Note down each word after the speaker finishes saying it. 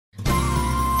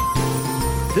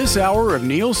This hour of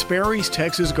Neil Sperry's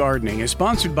Texas Gardening is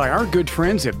sponsored by our good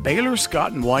friends at Baylor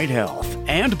Scott & White Health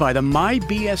and by the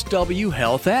MyBSW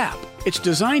Health app. It's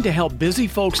designed to help busy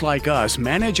folks like us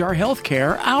manage our health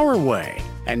care our way.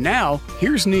 And now,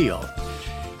 here's Neil.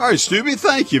 All right, Stubby,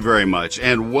 thank you very much,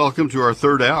 and welcome to our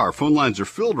third hour. Phone lines are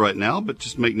filled right now, but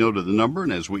just make note of the number,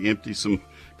 and as we empty some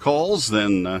calls,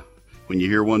 then when you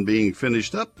hear one being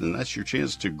finished up, then that's your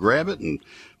chance to grab it and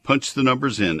punch the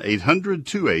numbers in.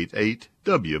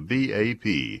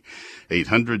 800-288-WBAP,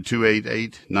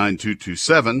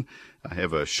 800-288-9227. I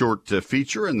have a short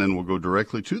feature, and then we'll go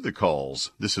directly to the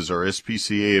calls. This is our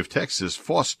SPCA of Texas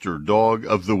Foster Dog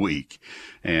of the Week,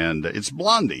 and it's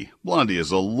Blondie. Blondie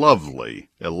is a lovely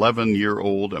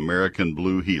 11-year-old American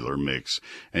Blue Heeler mix,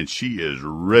 and she is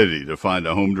ready to find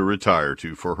a home to retire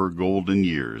to for her golden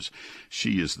years.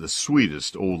 She is the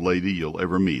sweetest old lady you'll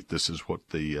ever meet. This is what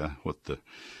the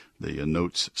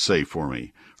notes say for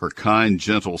me. Her kind,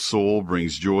 gentle soul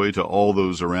brings joy to all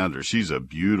those around her. She's a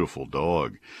beautiful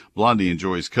dog. Blondie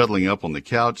enjoys cuddling up on the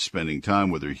couch, spending time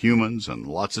with her humans, and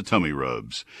lots of tummy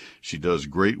rubs. She does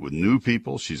great with new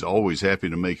people. She's always happy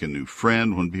to make a new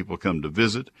friend when people come to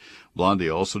visit. Blondie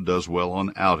also does well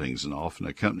on outings and often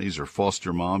accompanies her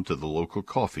foster mom to the local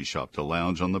coffee shop to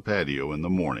lounge on the patio in the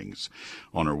mornings.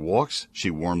 On her walks, she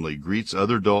warmly greets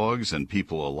other dogs and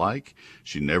people alike.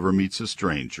 She never meets a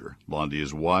stranger. Blondie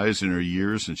is wise in her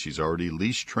years, and she's already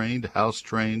leash-trained,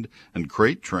 house-trained, and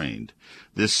crate-trained.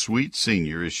 This sweet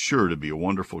senior is sure to be a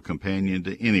wonderful companion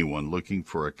to anyone looking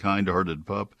for a kind-hearted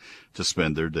pup to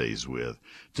spend their days with.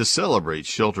 To celebrate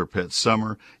Shelter Pet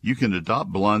Summer, you can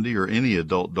adopt Blondie or any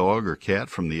adult dog or cat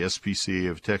from the SPCA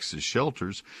of Texas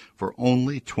shelters for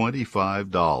only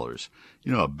 $25.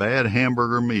 You know, a bad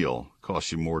hamburger meal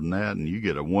costs you more than that, and you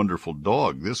get a wonderful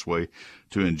dog this way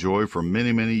to enjoy for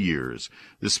many, many years.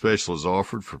 This special is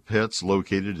offered for pets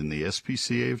located in the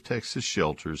SPCA of Texas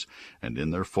shelters and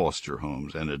in their foster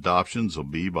homes, and adoptions will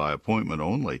be by appointment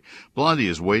only. Blondie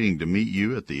is waiting to meet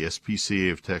you at the SPCA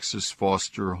of Texas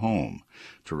foster home.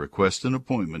 To request an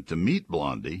appointment to meet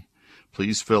Blondie,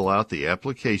 please fill out the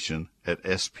application at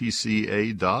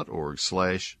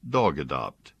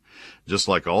spca.org/dogadopt. Just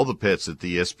like all the pets at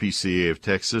the SPCA of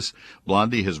Texas,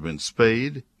 Blondie has been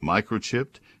spayed,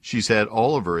 microchipped, she's had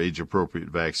all of her age-appropriate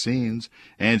vaccines,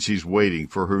 and she's waiting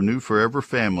for her new forever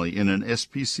family in an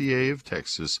SPCA of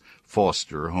Texas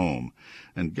foster home.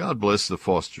 And God bless the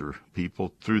foster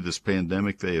people. Through this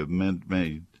pandemic, they have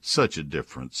made such a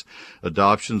difference.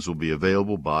 Adoptions will be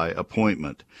available by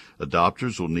appointment.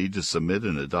 Adopters will need to submit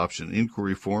an adoption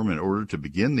inquiry form in order to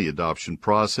begin the adoption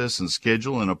process and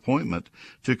schedule an appointment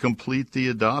to complete the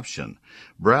adoption.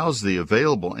 Browse the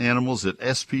available animals at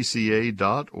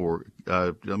spca.org.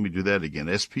 Let me do that again.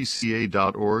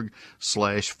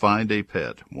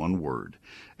 spca.org/findapet. One word.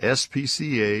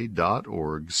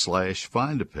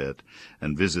 spca.org/findapet,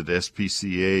 and visit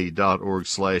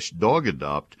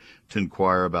spca.org/dogadopt to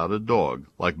inquire about a dog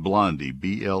like Blondie,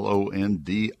 Blondie,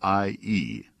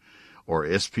 or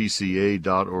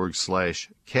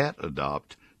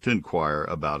spca.org/catadopt to inquire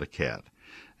about a cat.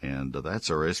 And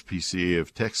that's our SPCA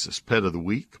of Texas Pet of the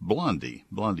Week, Blondie.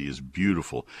 Blondie is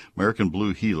beautiful. American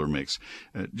Blue Heeler mix.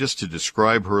 Just to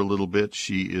describe her a little bit,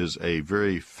 she is a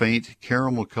very faint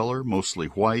caramel color, mostly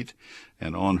white,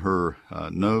 and on her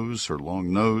nose, her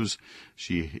long nose,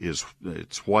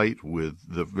 it's white with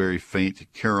the very faint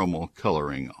caramel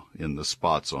coloring in the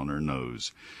spots on her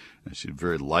nose. And she's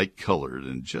very light colored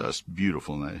and just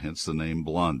beautiful, and hence the name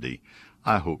Blondie.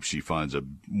 I hope she finds a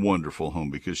wonderful home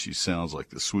because she sounds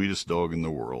like the sweetest dog in the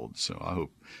world. So I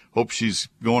hope she's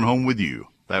going home with you.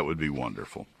 That would be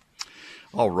wonderful.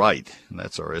 All right, and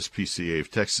that's our SPCA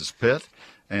of Texas Pet,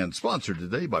 and sponsored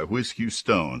today by Whiskey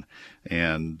Stone.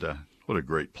 And what a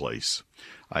great place.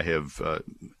 I have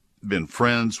been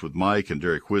friends with Mike and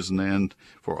Derek Wisnand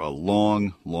for a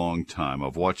long, long time.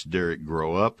 I've watched Derek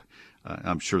grow up.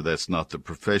 I'm sure that's not the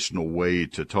professional way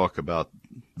to talk about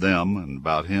them and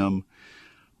about him.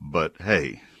 But,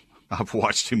 hey, I've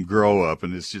watched him grow up,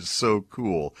 and it's just so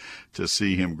cool to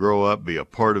see him grow up, be a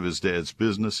part of his dad's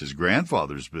business, his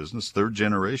grandfather's business,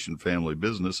 third-generation family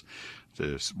business,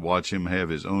 to watch him have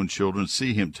his own children,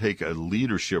 see him take a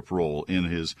leadership role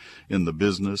in the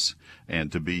business,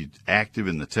 and to be active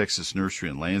in the Texas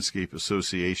Nursery and Landscape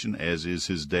Association, as is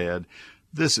his dad.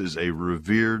 This is a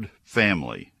revered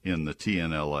family in the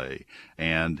TNLA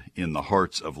and in the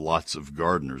hearts of lots of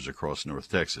gardeners across North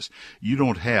Texas. You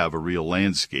don't have a real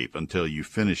landscape until you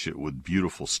finish it with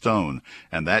beautiful stone,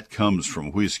 and that comes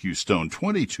from Whiz-Q Stone,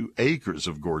 22 acres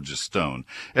of gorgeous stone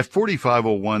at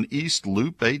 4501 East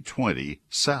Loop 820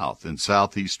 South in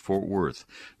Southeast Fort Worth.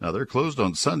 Now, they're closed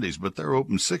on Sundays, but they're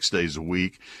open 6 days a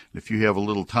week. If you have a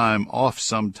little time off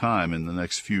sometime in the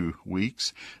next few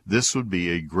weeks, this would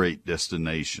be a great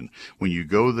destination. When you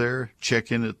go there,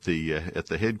 check in at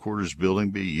the headquarters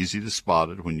building. Be easy to spot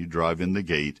it when you drive in the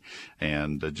gate,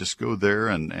 and just go there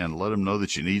and let them know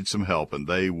that you need some help, and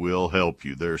they will help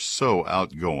you. They're so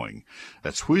outgoing.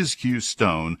 That's Whiz-Q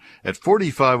Stone at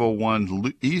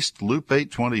 4501 East Loop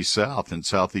 820 South in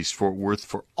Southeast Fort Worth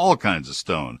for all kinds of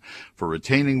stone, for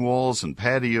retaining walls and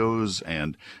patios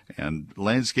and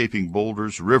landscaping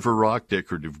boulders, river rock,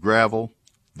 decorative gravel.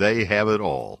 They have it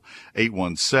all.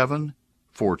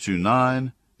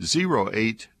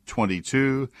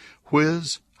 817-429-0822.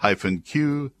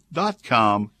 Whiz-Q.com.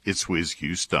 It's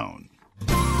Whiz-Q Stone.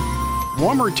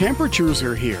 Warmer temperatures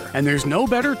are here, and there's no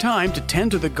better time to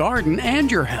tend to the garden and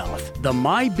your health. The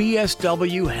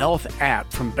MyBSW Health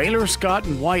app from Baylor Scott &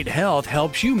 White Health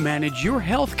helps you manage your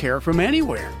health care from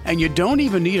anywhere, and you don't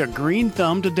even need a green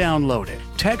thumb to download it.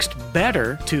 Text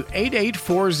BETTER to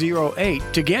 88408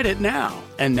 to get it now.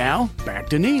 And now, back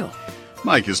to Neil.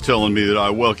 Mike is telling me that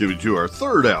I welcome you to our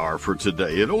third hour for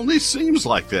today. It only seems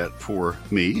like that for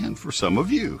me and for some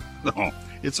of you. No,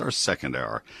 it's our second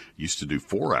hour. Used to do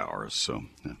 4 hours, so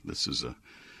this is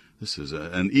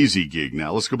an easy gig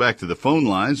now. Let's go back to the phone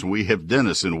lines. We have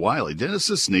Dennis in Wiley. Dennis,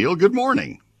 this is Neil. Good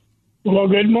morning. Well,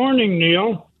 good morning,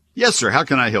 Neil. Yes, sir. How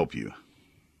can I help you?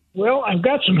 Well, I've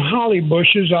got some holly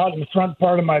bushes out in the front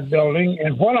part of my building,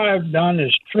 and what I've done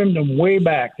is trimmed them way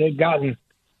back. They've gotten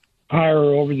higher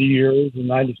over the years,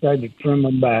 and I decided to trim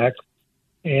them back.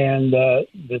 And the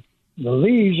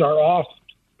leaves are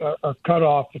cut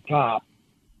off the top.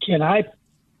 Can I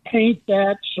paint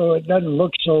that so it doesn't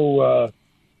look so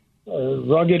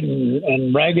rugged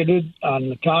and ragged on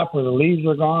the top where the leaves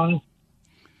are gone?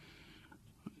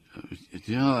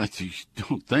 Yeah, I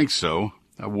don't think so.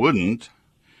 I wouldn't.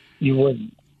 You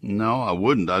wouldn't? No, I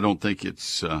wouldn't. I don't think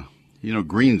it's...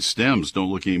 green stems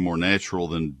don't look any more natural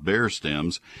than bare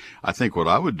stems. I think what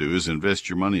I would do is invest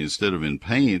your money instead of in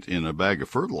paint in a bag of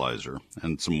fertilizer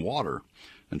and some water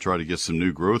and try to get some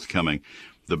new growth coming.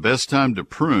 The best time to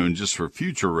prune, just for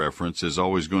future reference, is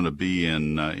always going to be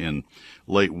in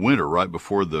late winter, right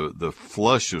before the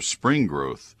flush of spring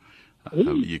growth.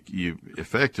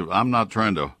 I'm not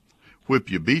trying to whip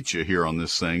you, beat you here on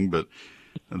this thing, but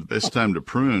the best time to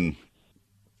prune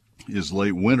is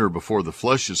late winter before the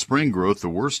flush of spring growth. The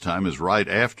worst time is right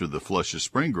after the flush of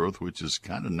spring growth, which is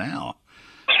kind of now.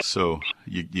 So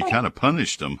you kind of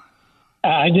punished them.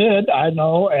 I did, I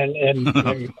know, and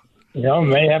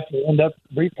may have to end up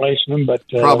replacing them, but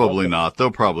probably not.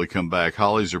 They'll probably come back.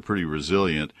 Hollies are pretty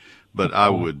resilient, but I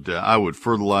would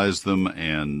fertilize them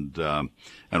and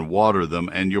water them,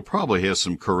 and you'll probably have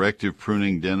some corrective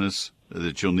pruning, Dennis,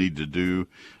 that you'll need to do.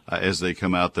 As they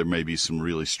come out, there may be some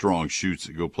really strong shoots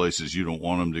that go places you don't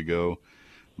want them to go,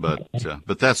 but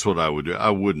that's what I would do. I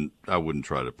wouldn't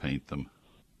try to paint them.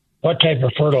 What type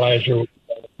of fertilizer would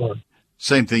you go for?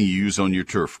 Same thing you use on your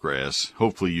turf grass.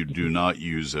 Hopefully you do not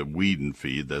use a weed and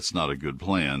feed. That's not a good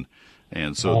plan.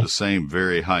 And so the same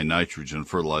very high nitrogen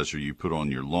fertilizer you put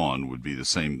on your lawn would be the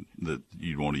same that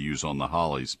you'd want to use on the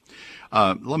hollies.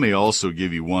 Let me also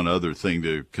give you one other thing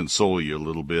to console you a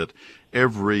little bit.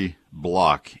 Every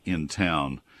block in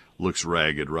town looks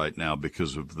ragged right now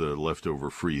because of the leftover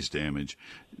freeze damage.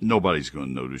 Nobody's going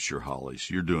to notice your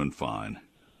hollies. You're doing fine.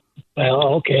 Well,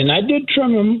 okay. And I did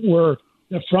trim them where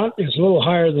the front is a little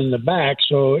higher than the back,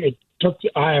 so it took the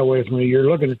eye away from you. You're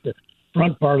looking at the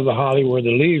front part of the holly where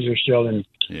the leaves are still in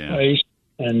place.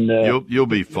 And you'll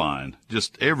be fine.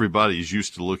 Just everybody's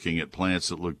used to looking at plants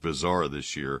that look bizarre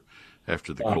this year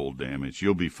after the cold damage.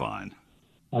 You'll be fine.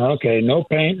 Okay, no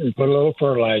paint and put a little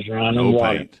fertilizer on them. No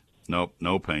paint. Nope,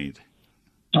 no paint.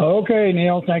 Okay,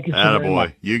 Neil, thank you so very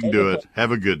much. You can do it.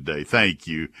 Have a good day. Thank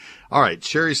you. All right,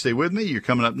 Sherry, stay with me. You're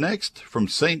coming up next from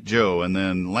St. Joe, and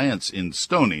then Lance in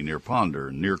Stony near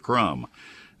Ponder, near Crum.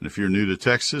 And if you're new to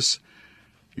Texas,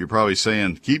 you're probably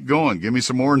saying, keep going, give me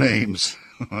some more names.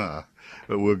 But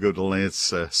we'll go to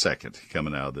Lance second,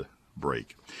 coming out of the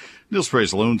break. Neil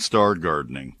Sperry's Lone Star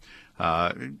Gardening.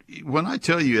 When I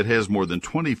tell you it has more than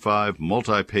 25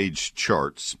 multi-page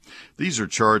charts, these are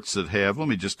charts that have, let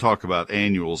me just talk about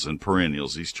annuals and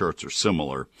perennials. These charts are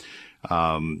similar.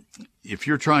 If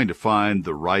you're trying to find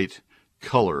the right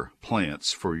color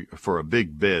plants for a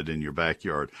big bed in your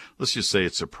backyard. Let's just say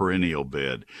it's a perennial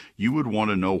bed. You would want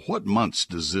to know what months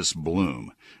does this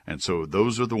bloom. And so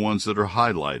those are the ones that are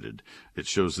highlighted. It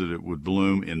shows that it would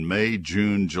bloom in May,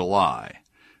 June, July.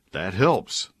 That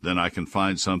helps. Then I can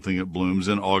find something that blooms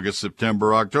in August,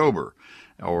 September, October,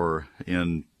 or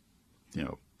in,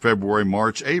 February,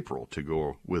 March, April to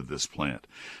go with this plant.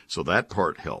 So that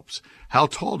part helps. How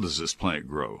tall does this plant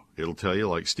grow? It'll tell you,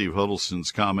 like Steve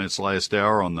Huddleston's comments last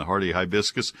hour on the hardy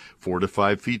hibiscus, 4 to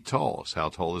 5 feet tall is how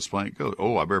tall this plant goes.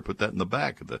 Oh, I better put that in the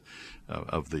back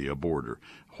of the border.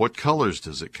 What colors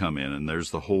does it come in? And there's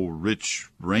the whole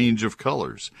rich range of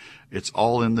colors. It's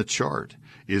all in the chart.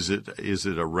 Is it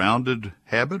a rounded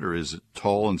habit, or is it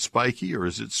tall and spiky, or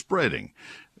is it spreading?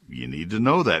 You need to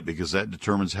know that because that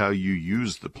determines how you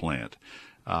use the plant.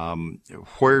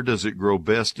 Where does it grow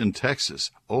best in Texas?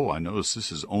 Oh, I notice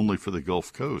this is only for the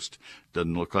Gulf Coast.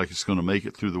 Doesn't look like it's going to make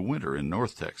it through the winter in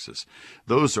North Texas.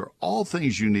 Those are all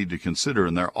things you need to consider,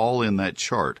 and they're all in that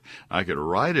chart. I could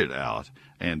write it out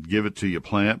and give it to you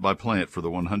plant by plant for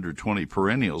the 120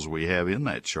 perennials we have in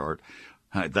that chart.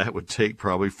 That would take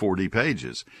probably 40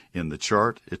 pages. In the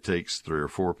chart, it takes 3 or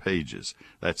 4 pages.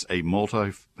 That's a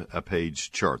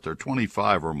multi-page chart. There are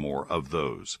 25 or more of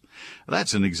those.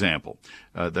 That's an example.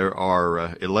 There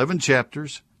are 11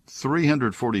 chapters,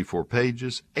 344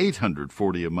 pages,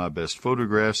 840 of my best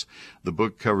photographs. The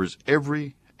book covers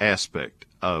every aspect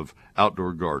of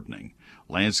outdoor gardening.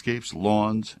 Landscapes,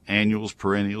 lawns, annuals,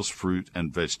 perennials, fruit,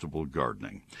 and vegetable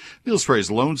gardening. Neil Sperry's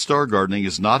Lone Star Gardening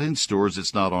is not in stores.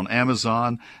 It's not on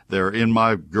Amazon. They're in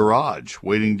my garage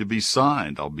waiting to be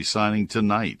signed. I'll be signing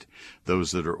tonight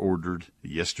those that are ordered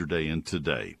yesterday and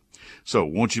today. So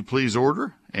won't you please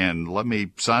order and let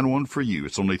me sign one for you.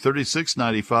 It's only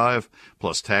 $36.95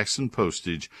 plus tax and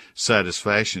postage.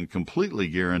 Satisfaction completely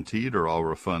guaranteed, or I'll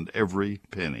refund every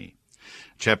penny.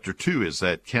 Chapter 2 is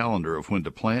that calendar of when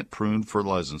to plant, prune,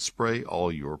 fertilize, and spray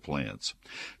all your plants.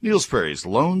 Neil Sperry's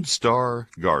Lone Star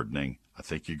Gardening. I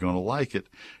think you're going to like it.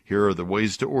 Here are the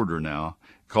ways to order now.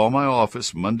 Call my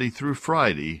office Monday through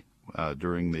Friday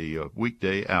during the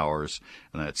weekday hours,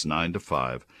 and that's 9 to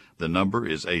 5. The number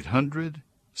is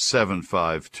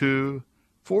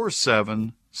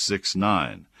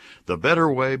 800-752-4769. The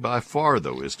better way by far,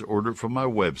 though, is to order from my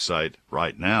website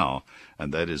right now,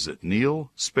 and that is at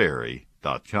neilsperry.com.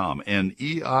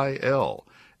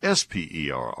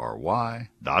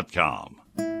 neilsperry.com.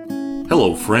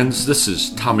 Hello, friends. This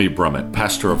is Tommy Brummett,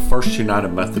 pastor of First United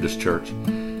Methodist Church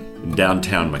in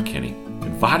downtown McKinney,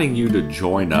 inviting you to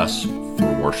join us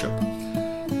for worship.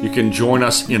 You can join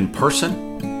us in person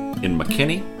in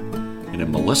McKinney and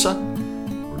in Melissa,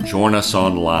 or join us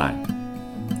online.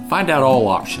 Find out all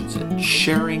options at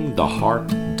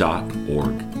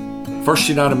sharingtheheart.org. First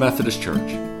United Methodist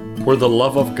Church, where the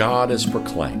love of God is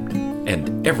proclaimed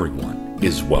and everyone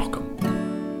is welcome.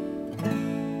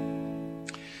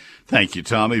 Thank you,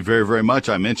 Tommy, very, very much.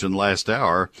 I mentioned last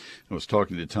hour, I was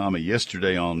talking to Tommy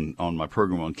yesterday on my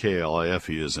program on KLIF.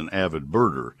 He is an avid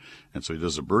birder, and so he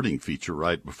does a birding feature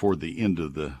right before the end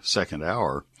of the second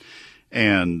hour.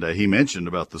 And he mentioned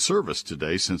about the service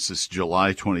today. Since it's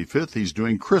July 25th, he's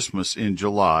doing Christmas in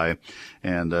July,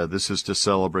 and this is to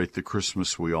celebrate the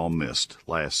Christmas we all missed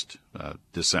last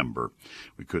December.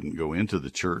 We couldn't go into the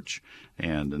church,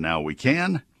 and now we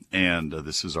can, and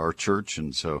this is our church,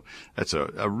 and so that's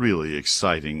a really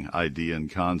exciting idea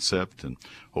and concept, and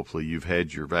hopefully you've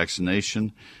had your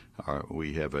vaccination.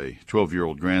 We have a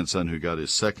 12-year-old grandson who got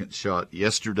his second shot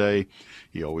yesterday.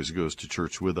 He always goes to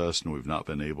church with us, and we've not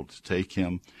been able to take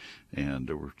him. And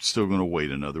we're still going to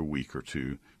wait another week or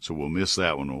two, so we'll miss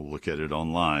that one. We'll look at it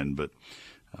online. But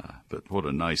what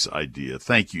a nice idea.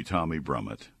 Thank you, Tommy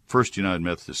Brummett. First United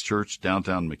Methodist Church,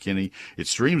 downtown McKinney. It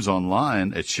streams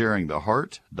online at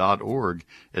sharingtheheart.org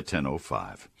at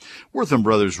 10:05. Wortham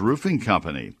Brothers Roofing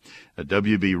Company at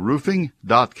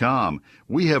wbroofing.com.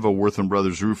 We have a Wortham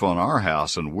Brothers roof on our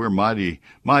house, and we're mighty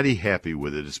happy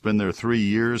with it. It's been there 3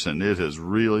 years, and it has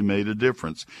really made a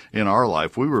difference in our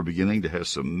life. We were beginning to have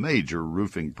some major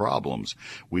roofing problems.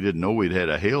 We didn't know we'd had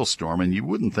a hailstorm, and you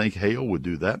wouldn't think hail would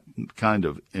do that kind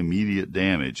of immediate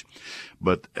damage.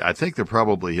 But I think there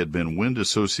probably had been wind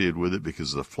associated with it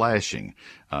because of the flashing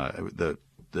that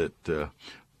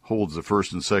holds the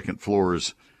first and second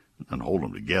floors and hold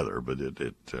them together, but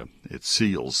it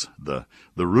seals the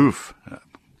roof.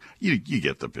 You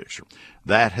get the picture.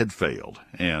 That had failed,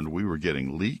 and we were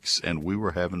getting leaks, and we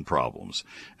were having problems.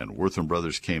 And Wortham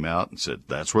Brothers came out and said,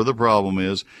 that's where the problem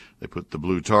is. They put the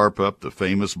blue tarp up, the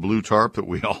famous blue tarp that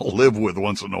we all live with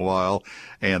once in a while,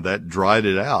 and that dried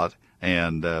it out.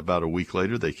 And about a week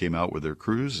later, they came out with their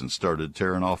crews and started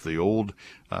tearing off the old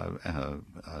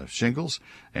shingles,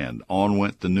 and on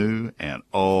went the new, and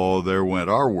oh, there went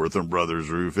our Wortham Brothers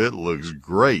roof. It looks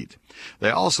great.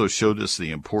 They also showed us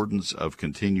the importance of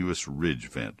continuous ridge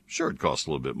vent. Sure, it cost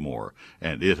a little bit more,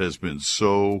 and it has been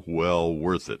so well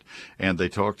worth it. And they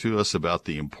talked to us about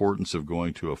the importance of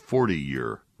going to a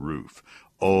 40-year roof.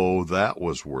 Oh, that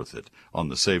was worth it on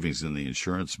the savings in the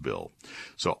insurance bill.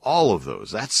 So all of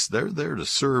those, they're there to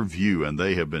serve you, and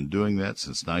they have been doing that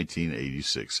since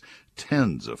 1986.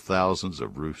 Tens of thousands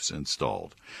of roofs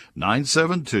installed.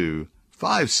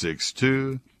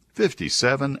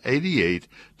 972-562-5788,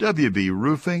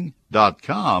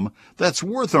 WBRoofing.com. That's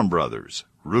Wortham Brothers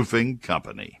Roofing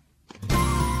Company.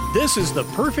 This is the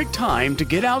perfect time to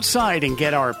get outside and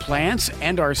get our plants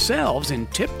and ourselves in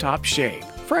tip-top shape.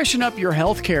 Freshen up your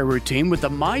healthcare routine with the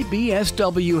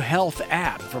MyBSW Health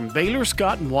app from Baylor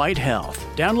Scott & White Health.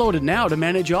 Download it now to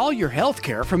manage all your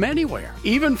healthcare from anywhere,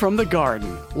 even from the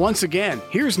garden. Once again,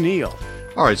 here's Neil.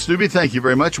 All right, Stubby, thank you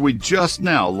very much. We just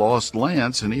now lost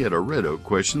Lance, and he had a red oak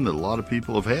question that a lot of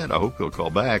people have had. I hope he'll call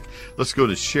back. Let's go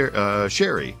to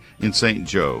Sherry in St.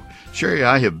 Joe. Sherry,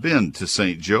 I have been to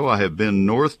St. Joe. I have been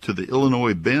north to the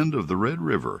Illinois bend of the Red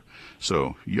River.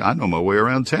 So I know my way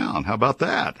around town. How about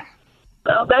that?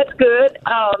 Well, that's good.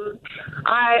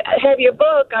 I have your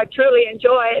book. I truly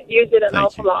enjoy it. Use it an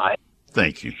awful lot.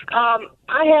 Thank you. I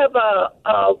have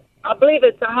I believe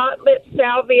it's a hot lip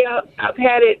salvia. I've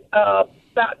had it about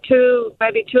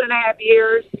maybe 2.5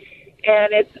 years,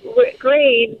 and it's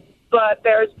green, but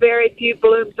there's very few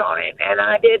blooms on it. And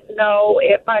I didn't know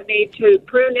if I need to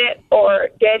prune it or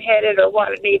deadhead it or what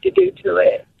I need to do to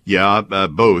it. Yeah,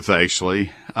 both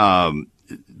actually.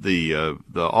 The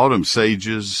autumn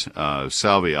sages,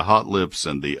 salvia hot lips,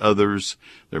 and the others,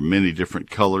 there are many different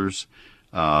colors,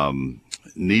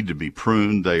 need to be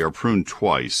pruned. They are pruned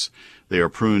twice. They are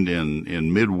pruned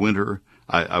in midwinter.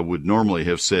 I would normally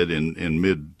have said in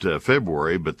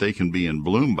mid-February, but they can be in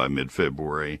bloom by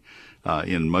mid-February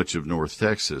in much of North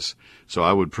Texas. So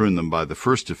I would prune them by the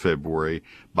 1st of February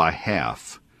by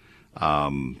half.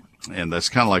 And that's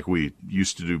kind of like we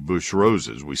used to do bush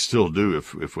roses. We still do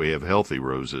if we have healthy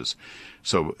roses.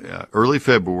 So early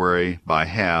February by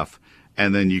half,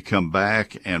 and then you come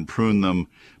back and prune them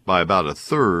by about a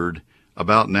third,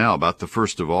 about the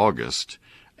 1st of August.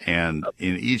 And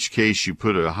in each case, you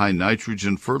put a high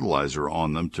nitrogen fertilizer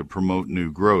on them to promote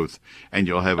new growth, and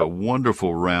you'll have a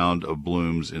wonderful round of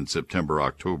blooms in September,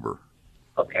 October.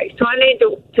 Okay, so I need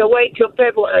to wait till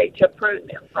February to prune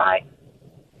them, right?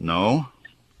 No.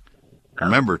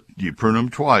 Remember, you prune them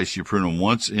twice. You prune them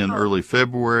once in early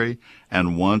February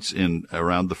and once in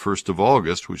around the 1st of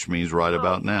August, which means right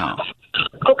about now.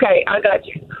 Okay, I got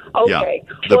you. Okay.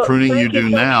 Yeah. The pruning you do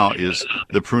now is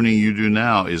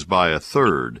by a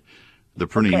third. The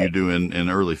pruning you do in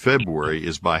early February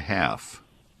is by half.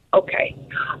 Okay.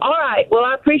 All right. Well,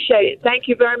 I appreciate it. Thank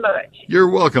you very much. You're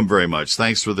welcome very much.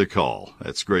 Thanks for the call.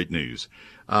 That's great news.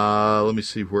 Let me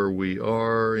see where we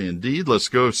are. Indeed, let's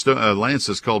go. Lance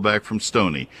has called back from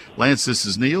Stony. Lance, this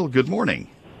is Neil. Good morning.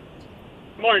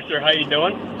 Good morning, sir. How you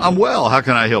doing? I'm well. How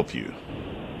can I help you?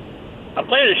 I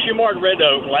planted a Shumard red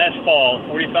oak last fall,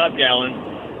 45 gallon,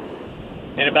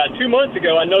 and about 2 months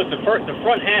ago, I noticed the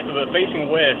front half of it facing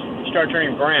west started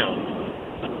turning brown.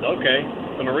 I said, okay,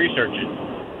 I'm gonna research it.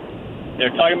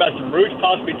 They're talking about some roots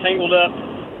possibly tangled up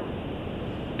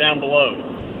down below.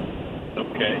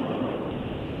 Okay.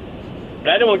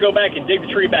 But I don't want to go back and dig the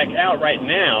tree back out right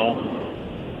now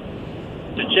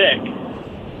to check.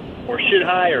 Or should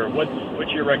I, or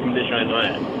what's your recommendation on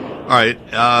that? All right.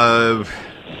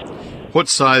 What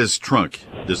size trunk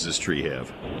does this tree have?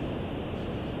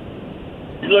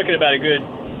 You're looking about a good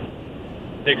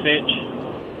 6 inch.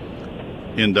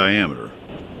 In diameter?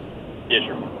 Yes,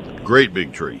 sir. Great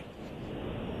big tree.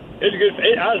 It was a good.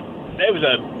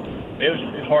 It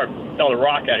was hard. Fell a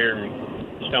rock out here in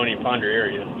Stony Ponder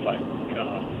area. It's like,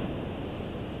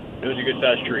 it was a good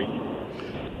sized tree.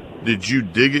 Did you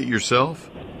dig it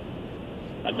yourself?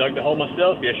 I dug the hole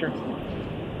myself. Yes, sir.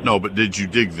 No, but did you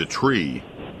dig the tree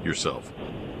yourself?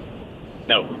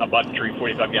 No, I bought the tree,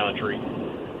 45 gallon tree.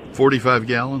 45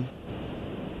 gallon?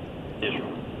 Yes, sir.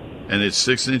 And it's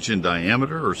 6 inch in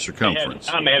diameter or circumference?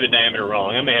 I may have the diameter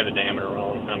wrong.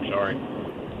 I'm sorry.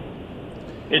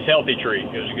 It's a healthy tree.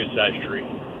 It was a good sized tree.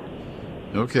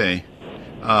 Okay.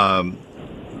 The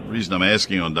reason I'm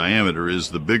asking on diameter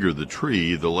is the bigger the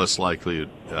tree, the less likely it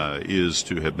is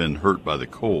to have been hurt by the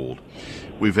cold.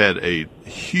 We've had a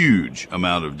huge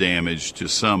amount of damage to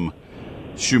some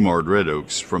Shumard red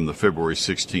oaks from the February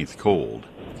 16th cold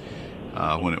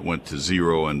when it went to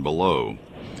 0 and below.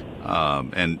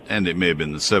 And it may have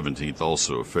been the 17th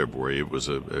also of February. It was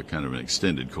a kind of an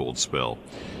extended cold spell.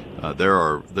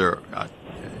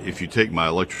 If you take my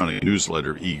electronic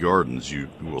newsletter, eGardens, you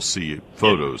will see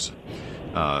photos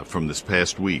from this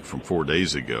past week, from 4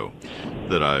 days ago,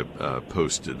 that I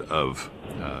posted of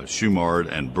Shumard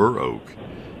and Bur Oak.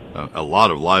 A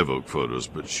lot of live oak photos,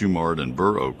 but Shumard and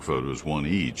Bur Oak photos, one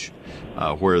each,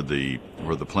 where the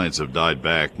plants have died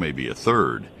back maybe a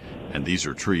third. And these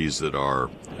are trees that are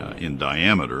in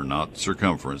diameter, not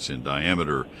circumference, in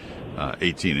diameter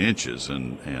 18 inches,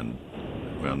 and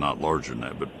well, not larger than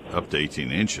that, but up to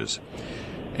 18 inches.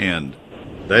 And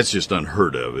that's just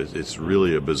unheard of. It's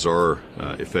really a bizarre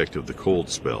effect of the cold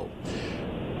spell.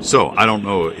 So I don't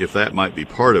know if that might be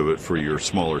part of it for your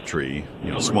smaller tree,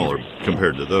 smaller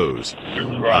compared to those.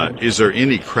 Is there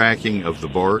any cracking of the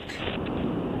bark?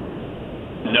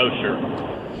 No, sir.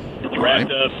 It's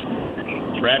wrapped up.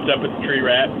 It's wrapped up with the tree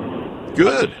wrap.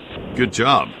 Good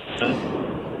job.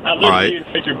 I've listened to you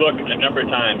read your book a number of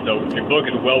times, so your book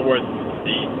is well worth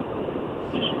the.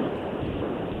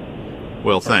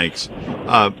 Well, thanks.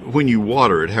 When you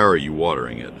water it, how are you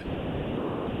watering it?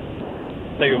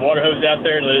 Take a water hose out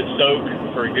there and let it soak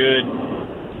for a good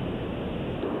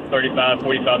 35,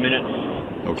 45 minutes.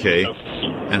 Okay.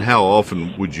 And how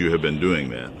often would you have been doing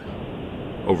that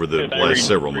over the last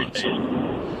several months?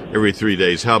 Every 3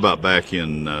 days. How about back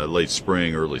in late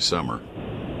spring, early summer?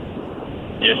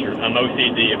 Yes, sir. I'm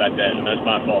OCD about that, and that's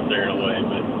my fault there in a way.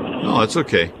 But no, that's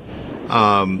okay.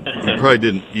 You probably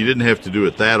didn't have to do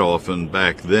it that often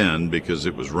back then because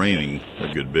it was raining a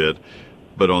good bit.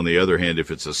 But on the other hand, if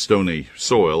it's a stony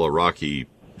soil, a rocky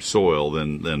soil,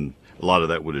 then a lot of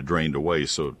that would have drained away,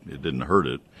 so it didn't hurt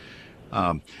it.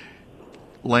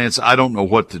 Lance, I don't know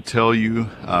what to tell you.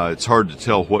 It's hard to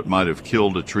tell what might have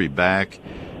killed a tree back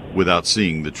without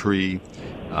seeing the tree.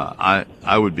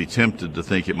 I would be tempted to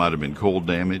think it might have been cold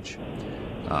damage,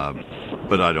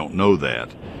 but I don't know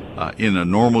that. In a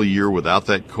normal year without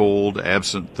that cold,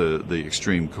 absent the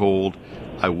extreme cold,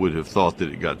 I would have thought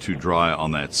that it got too dry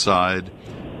on that side.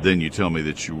 Then you tell me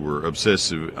that you were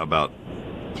obsessive about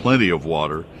plenty of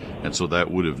water, and so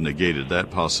that would have negated that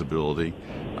possibility.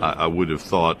 I would have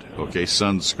thought, okay,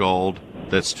 sun scald,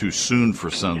 that's too soon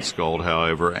for sun scald,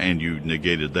 however, and you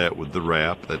negated that with the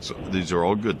wrap. These are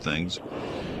all good things.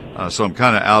 So I'm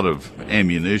kind of out of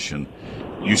ammunition.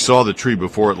 You saw the tree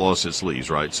before it lost its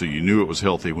leaves, right? So you knew it was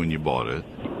healthy when you bought it.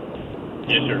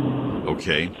 Yes, sir.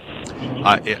 Okay.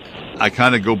 I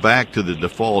kind of go back to the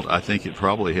default. I think it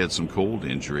probably had some cold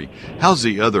injury. How's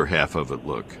the other half of it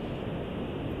look?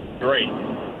 Great.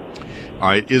 All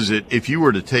right. Is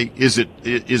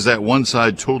that one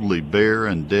side totally bare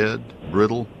and dead,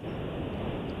 brittle?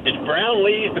 It's brown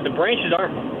leaves, but the branches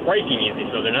aren't breaking easy,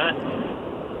 so they're not.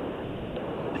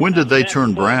 When did they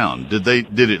turn brown? Did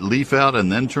it leaf out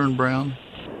and then turn brown?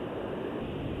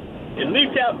 It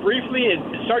leafed out briefly. It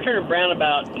started turning brown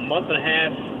about a month and a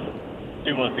half,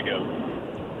 2 months ago.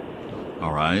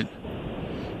 All right.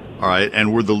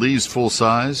 And were the leaves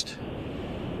full-sized?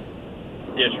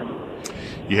 Yes, sir.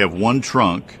 You have one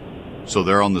trunk, so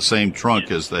they're on the same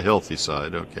trunk as the healthy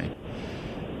side. Okay.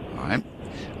 All right.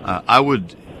 I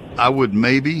would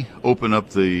maybe open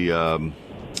up the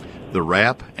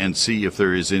wrap and see if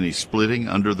there is any splitting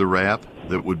under the wrap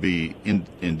that would be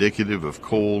indicative of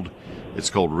cold. It's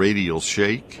called radial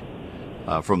shake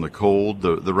from the cold.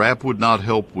 The wrap would not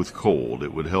help with cold.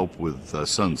 It would help with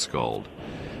sun scald.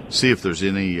 See if there's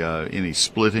any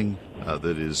splitting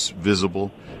that is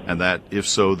visible, and that, if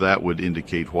so, that would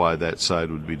indicate why that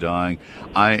side would be dying.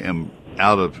 I am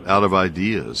out of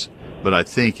ideas, but I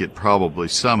think it probably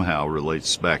somehow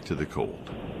relates back to the cold.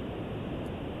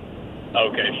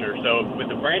 Okay, sure. So with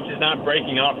the branches not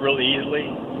breaking off really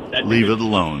easily, leave it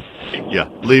alone. Yeah,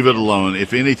 leave it alone.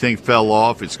 If anything fell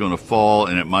off, it's going to fall,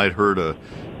 and it might hurt an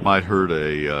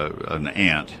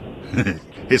ant.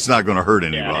 It's not going to hurt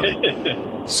anybody.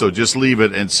 Yeah. So just leave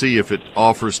it and see if it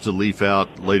offers to leaf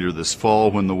out later this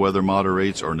fall when the weather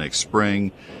moderates, or next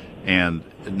spring. And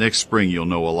next spring you'll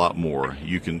know a lot more.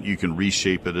 You can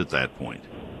reshape it at that point.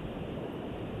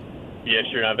 Yeah,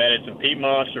 sure. I've added some peat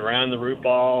moss around the root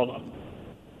ball.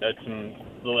 That's some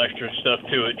little extra stuff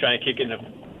to it, trying to get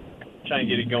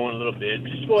it going a little bit.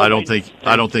 I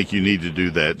don't think you need to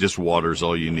do that. Just water's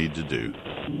all you need to do.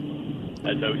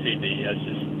 That's OCD. That's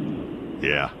just.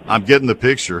 Yeah, I'm getting the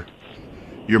picture.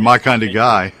 You're my kind of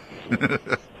guy.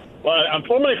 Well, I'm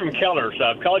formerly from Keller, so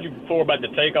I've called you before about the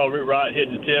take-all root rot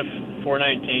hitting TIF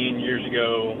 419 years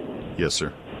ago. Yes,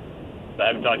 sir. I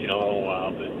haven't talked to you in a long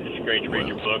while, but it's great to read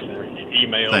your books and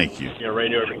email. Thank you.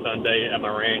 Radio every Sunday at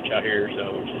my ranch out here.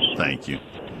 So thank you.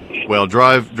 Well,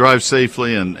 drive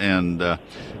safely, and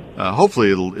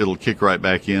hopefully it'll kick right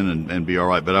back in and be all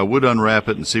right. But I would unwrap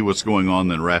it and see what's going on,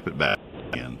 then wrap it back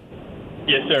in.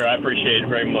 Yes, sir. I appreciate it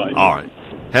very much. All right.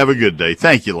 Have a good day.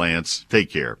 Thank you, Lance. Take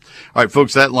care. All right,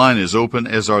 folks, that line is open,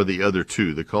 as are the other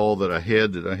two. The call that I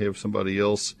had, did I have somebody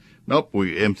else? Nope,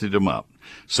 we emptied them up.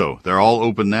 So they're all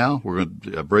open now. We're going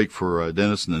to break for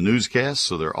Dennis and the newscast,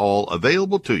 so they're all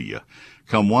available to you.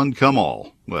 Come one, come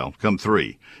all. Well, come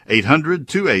three.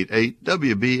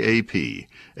 800-288-WBAP.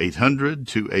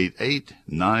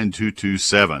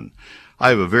 800-288-9227. I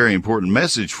have a very important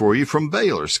message for you from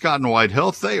Baylor Scott & White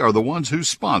Health. They are the ones who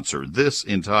sponsor this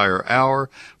entire hour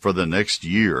for the next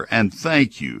year. And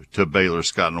thank you to Baylor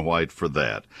Scott & White for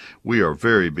that. We are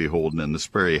very beholden in the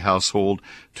Sperry household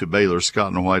to Baylor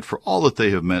Scott & White for all that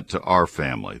they have meant to our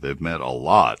family. They've meant a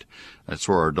lot. That's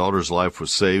where our daughter's life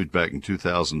was saved back in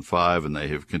 2005, and they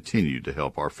have continued to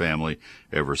help our family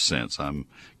ever since. I'm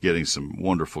getting some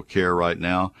wonderful care right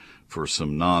now for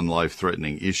some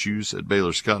non-life-threatening issues at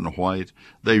Baylor Scott & White.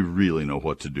 They really know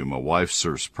what to do. My wife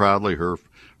serves proudly. Her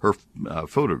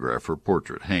photograph, her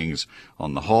portrait, hangs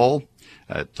on the hall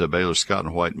at Baylor Scott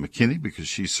 & White McKinney because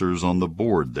she serves on the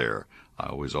board there. I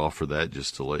always offer that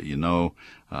just to let you know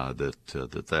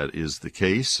that is the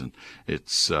case, and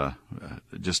it's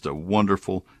just a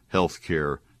wonderful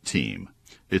healthcare team.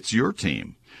 It's your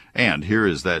team. And here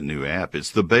is that new app.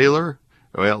 It's the Baylor.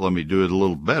 Well, let me do it a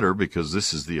little better because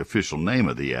this is the official name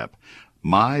of the app,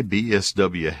 My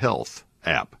BSW Health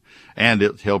app. And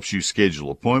it helps you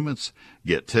schedule appointments,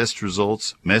 get test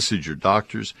results, message your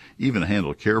doctors, even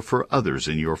handle care for others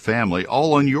in your family,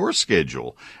 all on your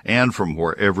schedule and from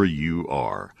wherever you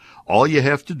are. All you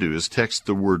have to do is text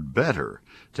the word BETTER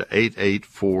to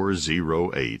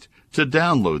 88408 to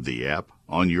download the app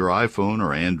on your iPhone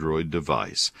or Android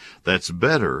device. That's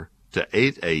BETTER to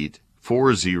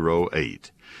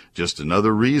 88408. Just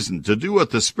another reason to do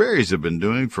what the Sperrys have been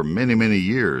doing for many, many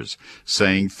years,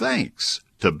 saying thanks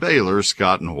to Baylor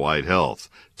Scott & White Health.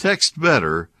 Text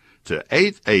BETTER to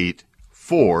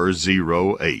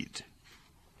 88408.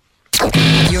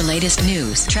 Your latest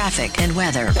news, traffic, and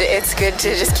weather. It's good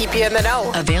to just keep you in the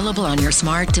know. Available on your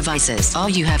smart devices. All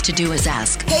you have to do is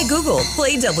ask, "Hey Google,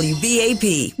 play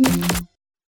WBAP."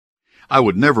 I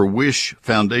would never wish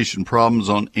foundation problems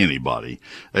on anybody.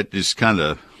 That is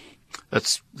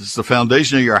it's the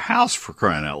foundation of your house, for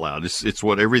crying out loud. It's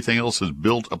what everything else is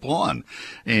built upon.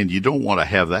 And you don't want to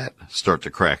have that start to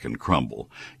crack and crumble.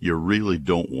 You really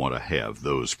don't want to have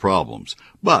those problems.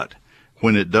 But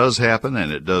when it does happen,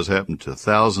 and it does happen to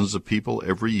thousands of people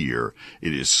every year,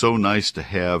 it is so nice to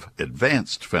have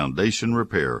advanced foundation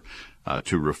repair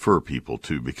to refer people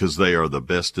to, because they are the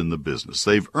best in the business.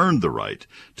 They've earned the right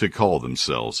to call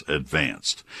themselves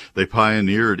advanced. They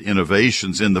pioneered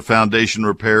innovations in the foundation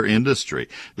repair industry.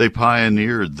 They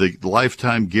pioneered the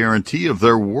lifetime guarantee of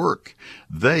their work.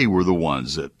 They were the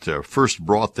ones that first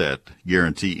brought that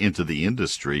guarantee into the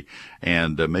industry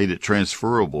and made it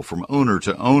transferable from owner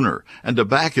to owner, and to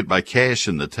back it by cash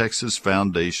in the Texas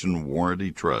Foundation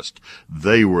Warranty Trust.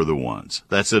 They were the ones.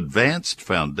 That's Advanced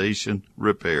Foundation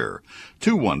Repair.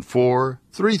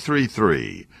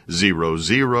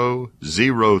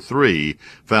 214-333-0003,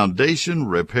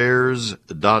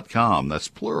 FoundationRepairs.com. That's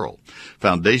plural.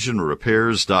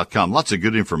 FoundationRepairs.com. Lots of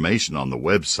good information on the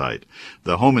website.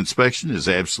 The home inspection is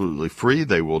absolutely free.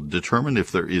 They will determine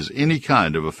if there is any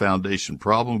kind of a foundation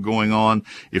problem going on.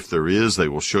 If there is, they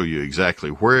will show you exactly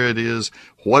where it is,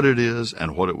 what it is,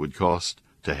 and what it would cost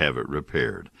to have it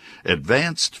repaired.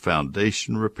 Advanced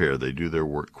Foundation Repair. They do their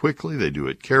work quickly, they do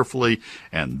it carefully,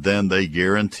 and then they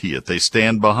guarantee it. They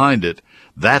stand behind it.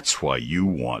 That's why you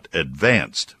want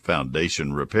Advanced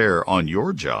Foundation Repair on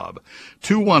your job.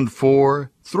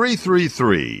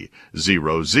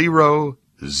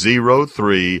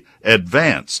 214-333-0003,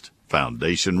 Advanced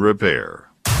Foundation Repair.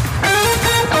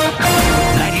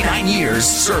 99 years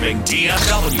serving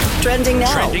DFW. Trending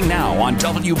now on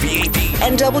WBAP.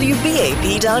 and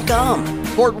WBAP.com.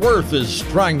 Fort Worth is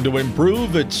trying to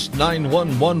improve its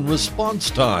 911 response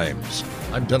times.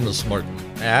 I'm Dennis Martin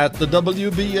at the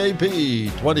WBAP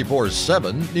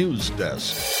 24/7 News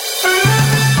Desk.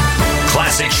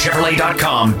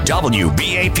 ClassicChevrolet.com,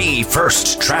 WBAP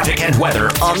First Traffic and Weather.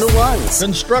 On the ones.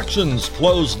 Construction's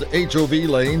closed HOV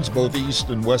lanes both east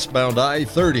and westbound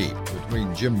I-30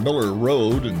 between Jim Miller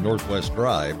Road and Northwest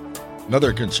Drive.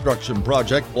 Another construction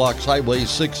project blocks Highway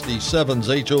 67's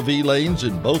HOV lanes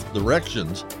in both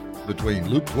directions between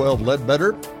Loop 12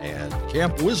 Ledbetter and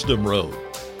Camp Wisdom Road.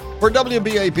 For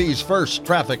WBAP's First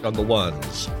Traffic on the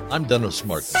Ones, I'm Dennis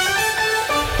Martin.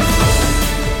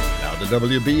 Now the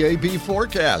WBAP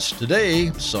forecast.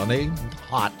 Today, sunny,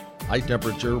 hot, high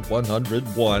temperature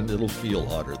 101. It'll feel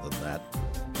hotter than that.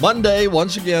 Monday,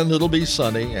 once again, it'll be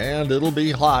sunny and it'll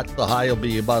be hot. The high will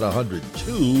be about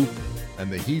 102,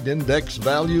 and the heat index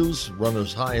values run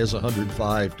as high as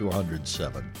 105 to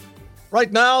 107.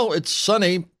 Right now, it's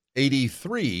sunny,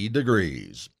 83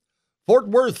 degrees. Fort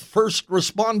Worth first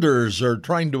responders are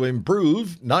trying to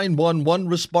improve 911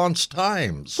 response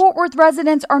times. Fort Worth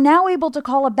residents are now able to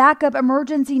call a backup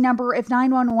emergency number if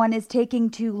 911 is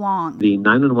taking too long. The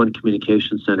 911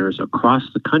 communication centers across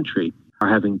the country are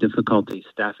having difficulty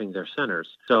staffing their centers.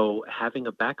 So having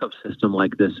a backup system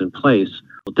like this in place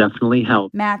will definitely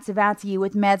help. Matt Savatsky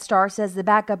with MedStar says the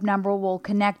backup number will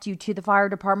connect you to the fire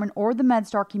department or the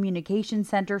MedStar Communication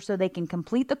Center so they can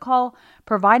complete the call,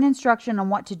 provide instruction on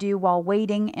what to do while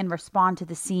waiting, and respond to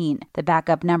the scene. The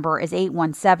backup number is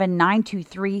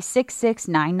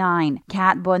 817-923-6699.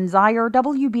 Kat Bunzire,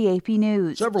 WBAP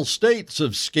News. Several states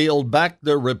have scaled back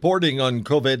their reporting on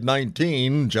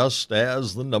COVID-19 just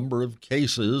as the number of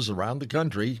cases around the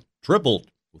country tripled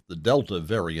with the Delta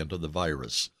variant of the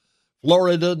virus.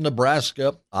 Florida,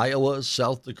 Nebraska, Iowa,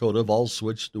 South Dakota have all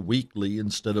switched to weekly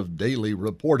instead of daily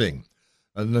reporting.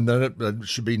 And then it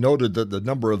should be noted that the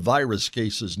number of virus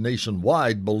cases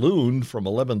nationwide ballooned from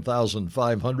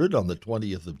 11,500 on the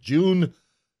 20th of June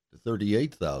to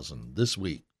 38,000 this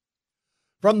week.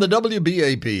 From the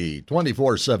WBAP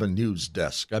 24/7 News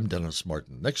Desk, I'm Dennis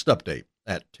Martin. Next update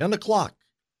at 10 o'clock.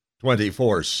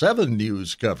 24/7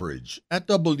 news coverage at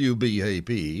WBAP.com.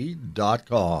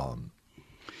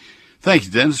 Thank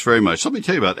you, Dennis, very much. Let me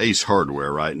tell you about Ace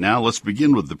Hardware right now. Let's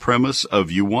begin with the premise of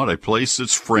you want a place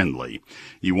that's friendly.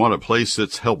 You want a place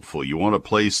that's helpful. You want a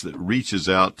place that reaches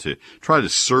out to try to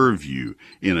serve you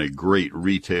in a great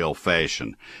retail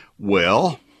fashion.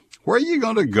 Well, where are you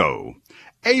going to go?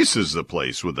 Ace is the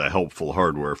place with the helpful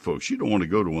hardware, folks. You don't want to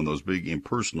go to one of those big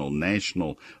impersonal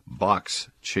national box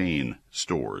chain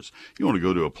stores. You want to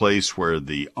go to a place where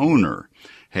the owner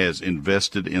has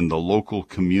invested in the local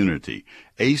community.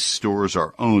 Ace stores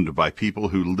are owned by people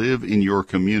who live in your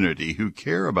community, who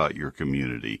care about your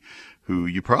community, who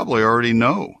you probably already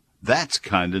know. That's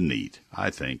kind of neat,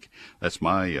 I think. That's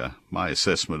my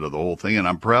assessment of the whole thing, and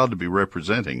I'm proud to be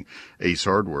representing Ace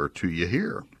Hardware to you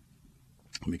here,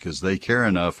 because they care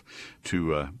enough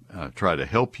to try to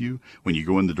help you. When you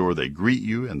go in the door, they greet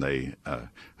you and they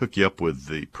hook you up with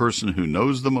the person who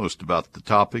knows the most about the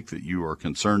topic that you are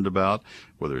concerned about,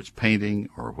 whether it's painting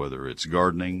or whether it's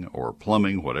gardening or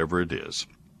plumbing, whatever it is.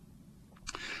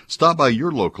 Stop by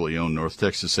your locally owned North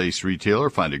Texas Ace retailer.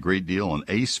 Find a great deal on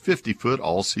Ace 50-foot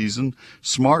all-season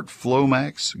Smart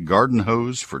FlowMax garden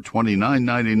hose for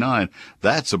 $29.99.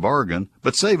 That's a bargain,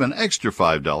 but save an extra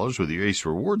 $5 with your Ace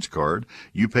Rewards card.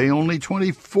 You pay only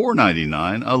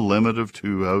 $24.99, a limit of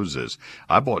 2 hoses.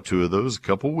 I bought 2 of those a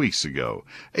couple weeks ago.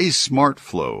 Ace Smart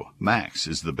Flow Max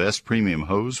is the best premium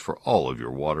hose for all of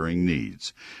your watering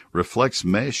needs. Reflex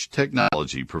mesh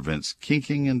technology prevents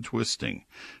kinking and twisting.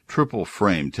 Triple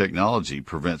frame technology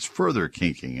prevents further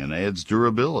kinking and adds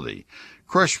durability.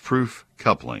 Crush-proof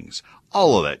couplings.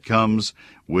 All of that comes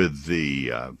with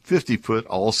the 50-foot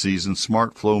all-season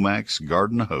Smart FlowMax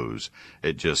garden hose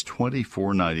at just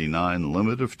 $24.99,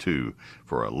 limit of 2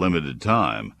 for a limited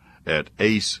time at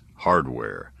Ace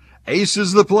Hardware. Ace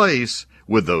is the place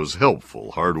with those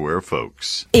helpful hardware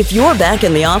folks. If you're back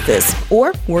in the office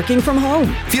or working from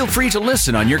home, feel free to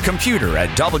listen on your computer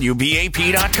at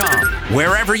WBAP.com.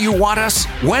 Wherever you want us,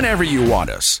 whenever you want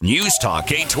us. News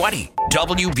Talk 820,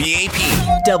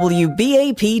 WBAP.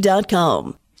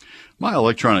 WBAP.com. My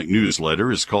electronic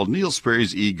newsletter is called Neil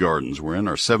Sperry's eGardens. We're in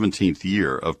our 17th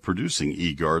year of producing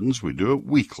eGardens. We do it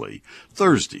weekly,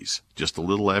 Thursdays, just a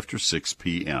little after 6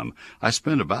 p.m. I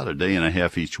spend about a day and a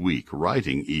half each week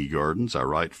writing eGardens. I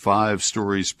write 5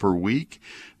 stories per week.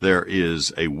 There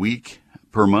is a week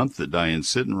per month that Diane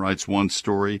Sitten writes 1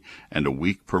 story, and a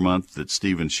week per month that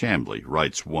Stephen Chambly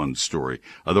writes 1 story.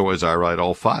 Otherwise, I write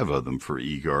all 5 of them for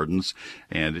eGardens,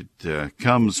 and it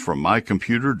comes from my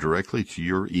computer directly to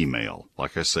your email.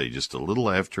 Like I say, just a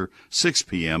little after 6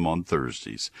 p.m. on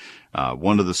Thursdays.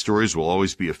 One of the stories will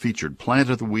always be a featured plant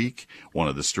of the week. One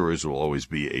of the stories will always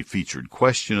be a featured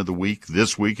question of the week.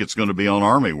 This week it's going to be on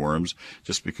armyworms,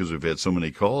 just because we've had so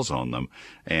many calls on them.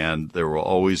 And there will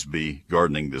always be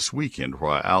Gardening This Weekend,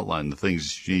 where I outline the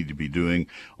things you need to be doing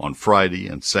on Friday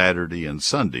and Saturday and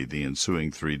Sunday, the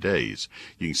ensuing 3 days.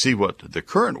 You can see what the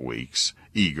current week's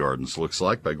eGardens looks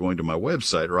like by going to my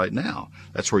website right now.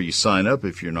 That's where you sign up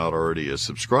if you're not already a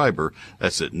subscriber.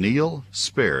 That's at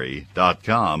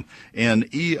neilsperry.com,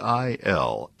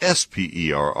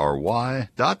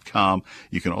 NeilSperry.com.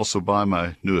 You can also buy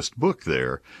my newest book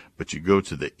there, but you go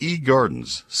to the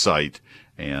eGardens site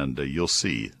and you'll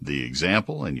see the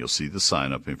example and you'll see the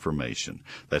sign-up information.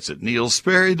 That's at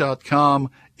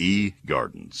neilsperry.com,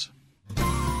 eGardens.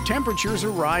 Temperatures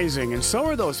are rising, and so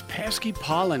are those pesky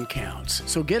pollen counts.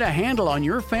 So get a handle on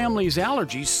your family's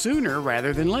allergies sooner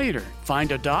rather than later.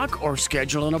 Find a doc or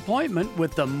schedule an appointment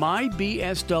with the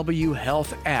MyBSW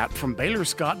Health app from Baylor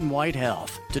Scott & White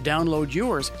Health. To download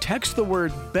yours, text the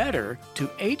word BETTER to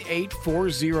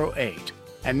 88408.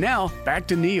 And now, back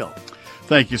to Neil.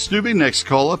 Thank you, Stubby. Next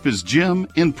call up is Jim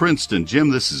in Princeton. Jim,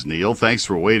 this is Neil. Thanks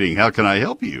for waiting. How can I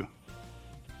help you?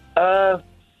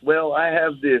 Well, I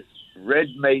have this red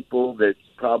maple that's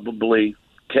probably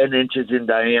 10 inches in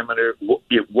diameter.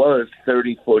 It was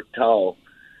 30 foot tall.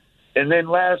 And then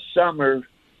last summer,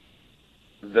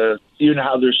 you know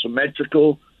how they're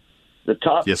symmetrical? The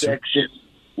top section,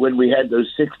 when we had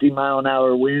those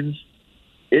 60-mile-an-hour winds,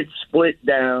 it split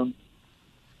down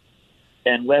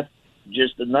and left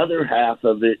just another half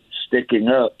of it sticking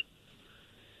up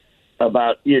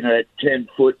about, at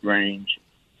 10-foot range.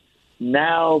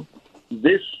 Now,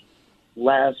 this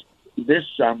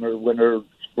summer,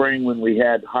 spring, when we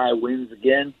had high winds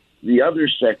again, the other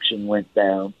section went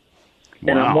down.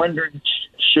 Wow. And I'm wondering,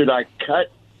 should I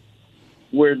cut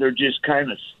where they're just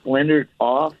kind of splintered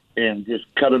off and just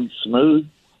cut them smooth?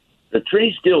 The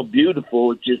tree's still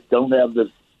beautiful. It just don't have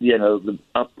the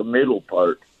up the middle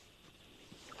part.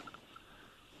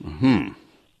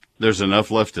 There's enough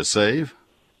left to save?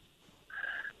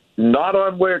 Not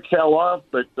on where it fell off,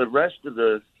 but the rest of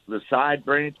the side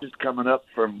branches coming up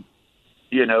from,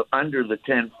 under the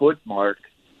 10-foot mark,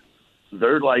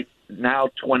 they're like now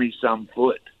 20-some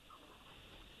foot.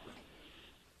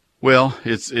 Well,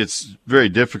 it's very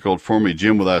difficult for me,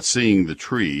 Jim, without seeing the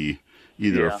tree,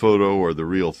 either a photo or the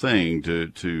real thing,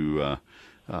 to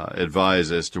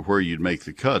advise as to where you'd make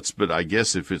the cuts. But I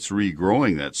guess if it's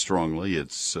regrowing that strongly,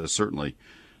 it's certainly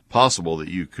possible that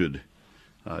you could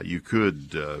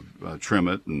trim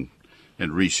it and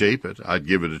reshape it. I'd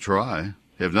give it a try.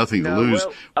 Have nothing to lose.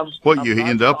 What you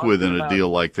end up with in a deal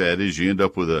like that is you end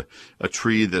up with a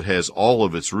tree that has all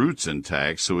of its roots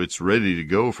intact, so it's ready to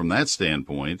go from that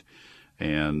standpoint,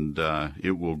 and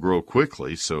it will grow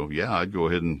quickly. So, yeah, I'd go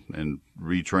ahead and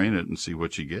retrain it and see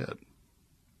what you get.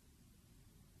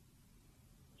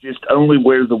 Just only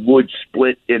where the wood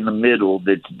split in the middle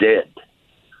that's dead.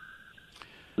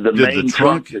 Did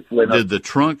the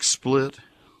trunk split?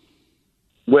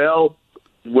 Well,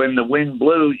 when the wind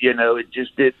blew, it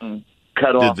just didn't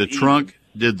cut off. Did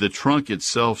the trunk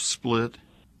itself split?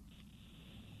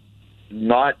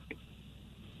 Not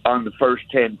on the first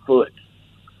 10 foot.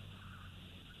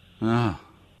 Ah.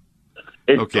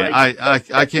 Okay,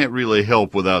 I can't really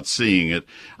help without seeing it.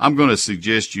 I'm going to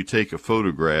suggest you take a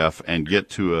photograph and get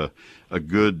to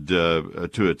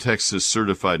a Texas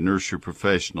certified nursery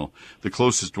professional. The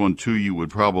closest one to you would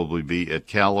probably be at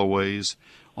Callaway's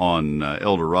on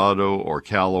El Dorado or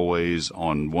Callaway's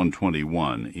on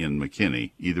 121 in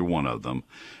McKinney, either one of them,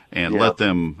 and let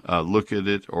them look at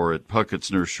it, or at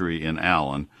Puckett's Nursery in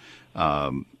Allen.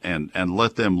 And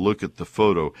let them look at the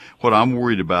photo. What I'm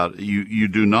worried about, you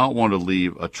do not want to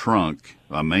leave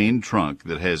a main trunk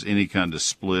that has any kind of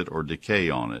split or decay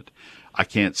on it. I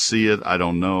can't see it. I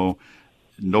don't know.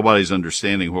 Nobody's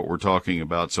understanding what we're talking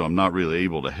about, so I'm not really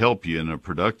able to help you in a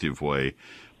productive way.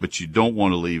 But you don't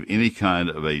want to leave any kind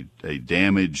of a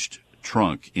damaged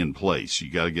trunk in place.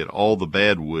 You got to get all the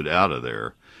bad wood out of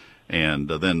there, and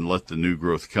then let the new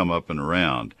growth come up and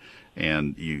around.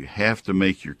 And you have to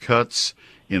make your cuts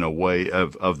in a way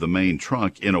of the main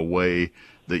trunk in a way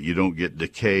that you don't get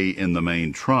decay in the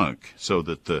main trunk, so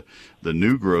that the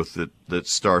new growth that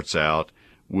starts out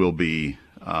will be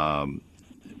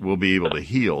able to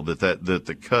heal, that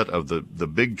the cut of the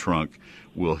big trunk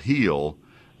will heal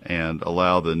and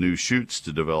allow the new shoots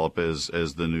to develop as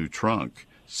the new trunk.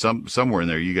 Somewhere in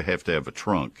there you have to have a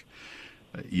trunk.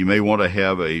 You may want to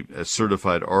have a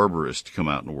certified arborist come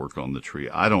out and work on the tree.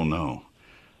 I don't know.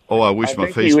 Oh, I wish my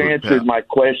Facebook. You answered my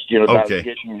question about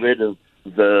getting rid of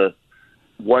the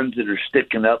ones that are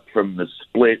sticking up from the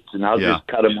splits, and I'll just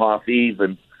cut them off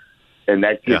even. And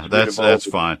that's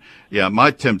fine. Yeah,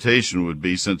 my temptation would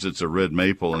be, since it's a red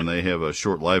maple and they have a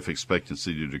short life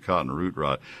expectancy due to cotton root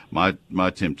rot, my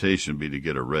temptation would be to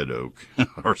get a red oak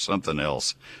or something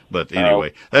else. But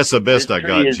anyway, that's the best I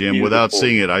got, Jim. Beautiful. Without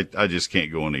seeing it, I just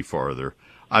can't go any farther.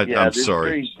 I'm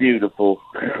sorry. This tree's beautiful.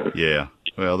 Yeah.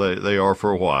 Well, they are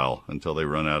for a while until they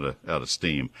run out of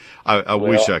steam. I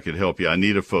wish I could help you. I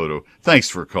need a photo. Thanks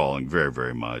for calling very,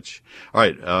 very much. All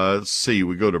right, let's see.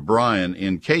 We go to Brian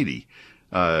in Katy,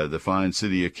 the fine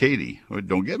city of Katy.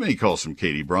 Don't get many calls from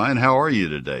Katy. Brian, how are you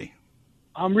today?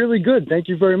 I'm really good. Thank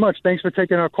you very much. Thanks for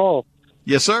taking our call.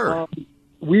 Yes, sir.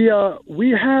 we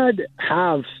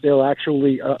have still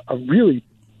actually a really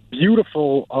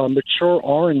beautiful mature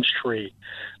orange tree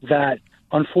that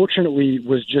unfortunately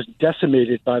was just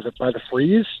decimated by the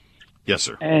freeze. Yes,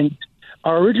 sir. And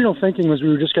our original thinking was we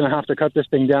were just going to have to cut this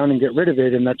thing down and get rid of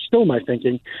it, and that's still my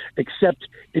thinking, except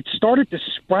it started to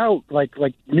sprout like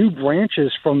new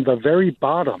branches from the very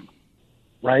bottom,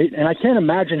 right? And I can't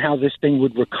imagine how this thing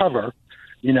would recover,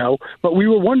 but we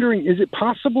were wondering, is it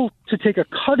possible to take a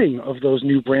cutting of those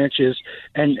new branches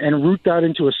and root that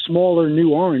into a smaller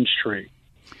new orange tree?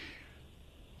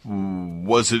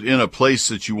 Was it in a place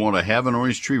that you want to have an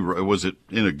orange tree? Was it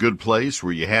in a good place?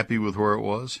 Were you happy with where it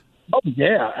was? Oh,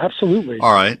 yeah, absolutely.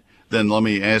 All right. Then let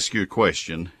me ask you a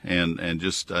question, and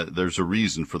just there's a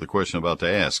reason for the question I'm about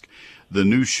to ask. The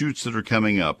new shoots that are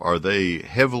coming up, are they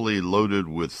heavily loaded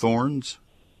with thorns?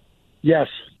 Yes.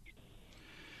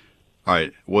 All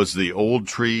right. Was the old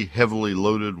tree heavily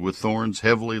loaded with thorns,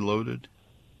 heavily loaded?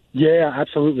 Yeah,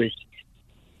 absolutely.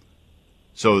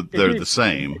 So they're the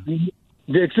same?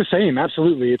 It's the same,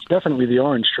 absolutely. It's definitely the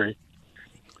orange tree.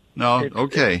 No,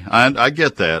 okay. I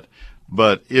get that.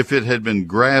 But if it had been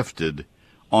grafted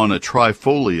on a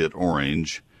trifoliate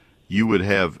orange, you would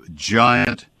have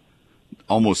giant,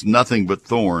 almost nothing but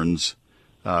thorns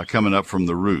coming up from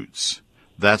the roots.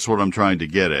 That's what I'm trying to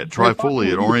get at.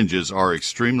 Trifoliate oranges are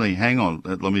extremely, hang on,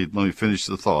 let me finish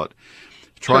the thought.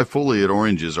 Trifoliate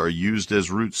oranges are used as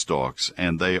rootstocks,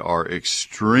 and they are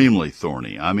extremely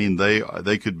thorny. I mean,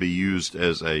 they could be used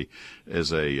as a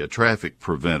traffic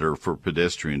preventer for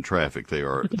pedestrian traffic. They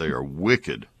are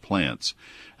wicked plants,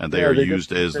 and they are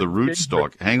used as the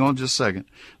rootstock. Hang on just a second.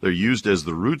 They're used as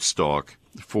the rootstock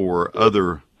for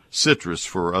other citrus,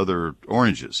 for other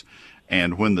oranges.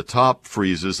 And when the top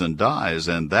freezes and dies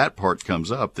and that part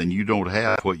comes up, then you don't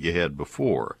have what you had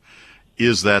before.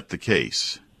 Is that the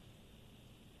case?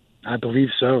 I believe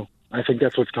so. I think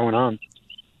that's what's going on.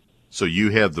 So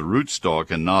you have the rootstock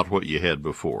and not what you had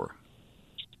before.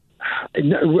 I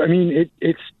mean,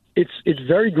 it's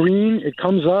very green. It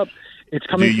comes up. It's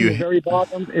coming from the very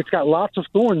bottom. It's got lots of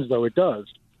thorns, though. It does.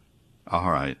 All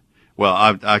right. Well,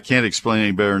 I can't explain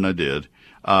any better than I did.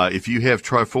 If you have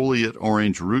trifoliate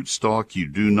orange rootstock, you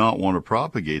do not want to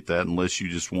propagate that unless you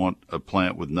just want a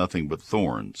plant with nothing but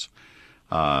thorns.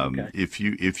 Okay. If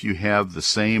you have the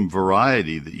same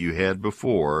variety that you had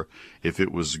before, if it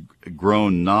was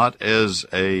grown not as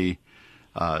a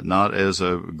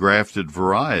grafted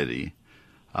variety,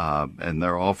 and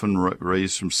they're often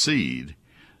raised from seed,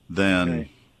 then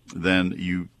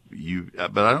you.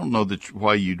 But I don't know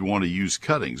why you'd want to use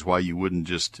cuttings. Why you wouldn't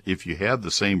just, if you have the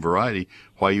same variety,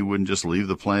 why you wouldn't just leave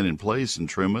the plant in place and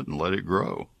trim it and let it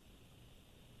grow?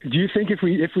 Do you think if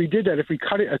we did that, if we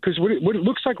cut it, because what it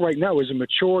looks like right now is a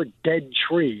mature dead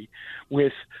tree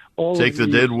with all. Take the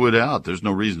dead wood out. There's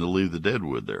no reason to leave the dead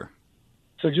wood there.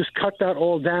 So just cut that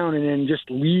all down and then just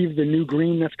leave the new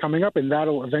green that's coming up, and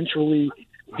that'll eventually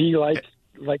be like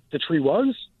the tree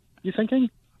was. You thinking?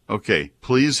 Okay,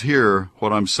 please hear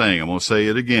what I'm saying. I'm going to say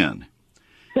it again.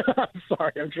 I'm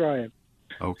sorry, I'm trying.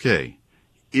 Okay,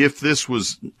 if this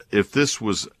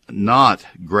was not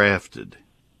grafted,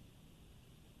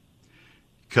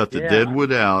 cut the dead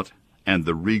wood out, and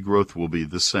the regrowth will be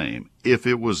the same. If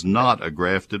it was not a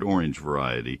grafted orange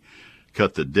variety,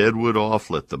 cut the dead wood off,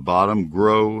 let the bottom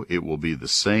grow. It will be the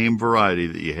same variety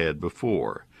that you had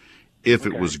before. If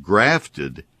it was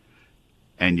grafted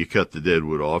and you cut the dead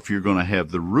wood off, you're going to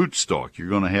have the rootstock. You're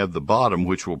going to have the bottom,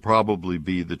 which will probably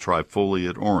be the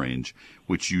trifoliate orange,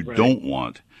 which you don't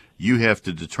want. You have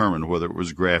to determine whether it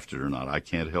was grafted or not. I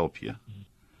can't help you.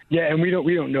 Yeah, and we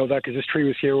don't know that because this tree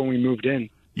was here when we moved in.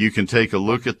 You can take a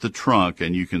look at the trunk,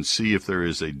 and you can see if there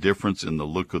is a difference in the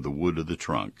look of the wood of the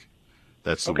trunk.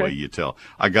 That's the way you tell.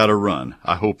 I got to run.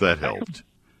 I hope that helped.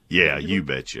 Yeah, you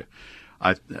betcha.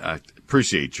 I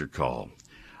appreciate your call.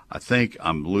 I think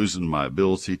I'm losing my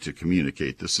ability to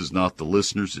communicate. This is not the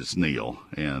listeners, it's Neil.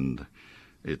 And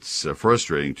it's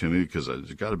frustrating to me because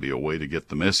there's got to be a way to get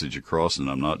the message across, and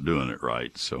I'm not doing it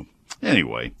right. So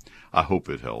anyway, I hope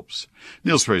it helps.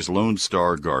 Neil Sperry's Lone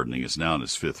Star Gardening is now in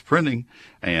its 5th printing,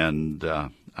 and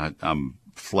I'm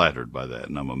flattered by that,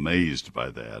 and I'm amazed by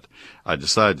that. I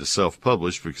decided to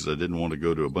self-publish because I didn't want to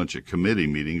go to a bunch of committee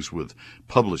meetings with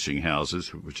publishing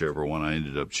houses, whichever one I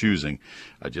ended up choosing.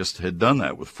 I just had done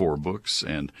that with 4 books,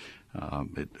 and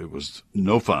it was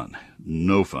no fun.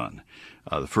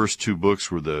 The first 2 books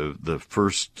were the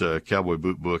first Cowboy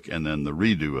Boot book and then the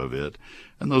redo of it,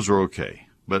 and those were okay.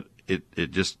 But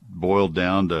it just boiled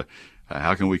down to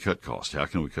how can we cut cost? How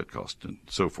can we cut cost? And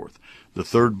so forth. The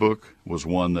 3rd book was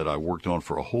one that I worked on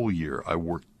for a whole year. I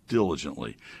worked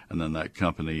diligently. And then that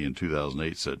company in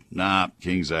 2008 said, nah,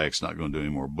 King's Axe not going to do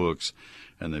any more books.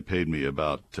 And they paid me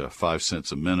about 5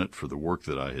 cents a minute for the work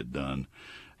that I had done.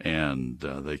 And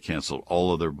they canceled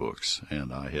all of their books.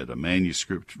 And I had a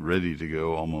manuscript ready to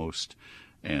go almost,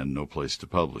 and no place to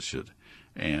publish it.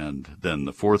 And then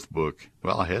the fourth book,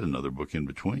 well, I had another book in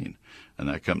between, and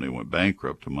that company went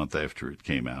bankrupt a month after it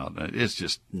came out. It's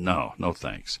just, no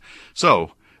thanks.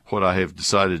 So what I have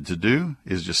decided to do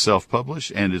is just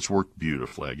self-publish, and it's worked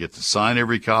beautifully. I get to sign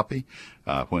every copy.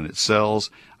 When it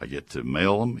sells, I get to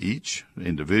mail them each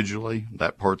individually.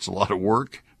 That part's a lot of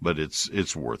work, but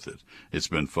it's worth it. It's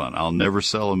been fun. I'll never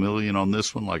sell 1 million on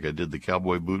this one like I did the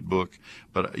Cowboy Boot book,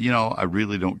 but, I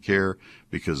really don't care,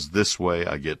 because this way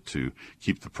I get to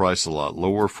keep the price a lot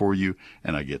lower for you,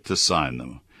 and I get to sign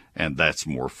them. And that's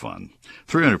more fun.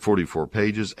 344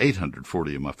 pages,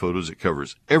 840 of my photos. It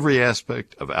covers every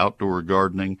aspect of outdoor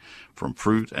gardening, from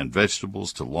fruit and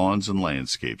vegetables to lawns and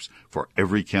landscapes, for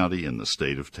every county in the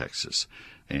state of Texas.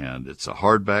 And it's a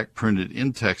hardback printed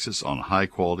in Texas on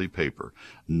high-quality paper,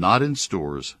 not in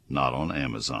stores, not on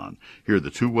Amazon. Here are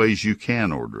the 2 ways you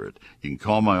can order it. You can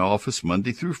call my office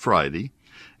Monday through Friday.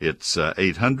 It's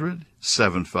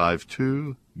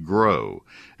 800-752-GROW,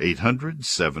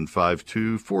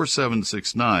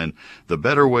 800-752-4769. The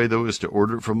better way, though, is to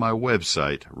order it from my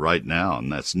website right now,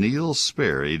 and that's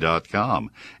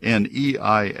neilsperry.com,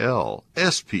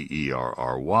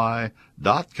 NEILSPERRY.com.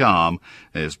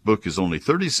 And his book is only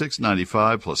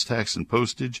 $36.95 plus tax and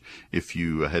postage. If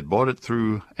you had bought it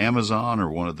through Amazon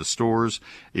or one of the stores,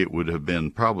 it would have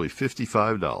been probably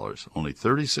 $55. Only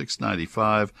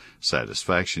 $36.95,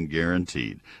 satisfaction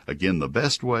guaranteed. Again, the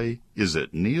best way is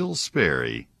at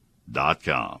neilsperry.com.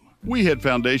 We had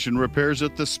foundation repairs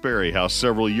at the Sperry House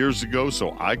several years ago,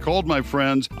 so I called my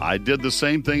friends. I did the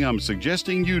same thing I'm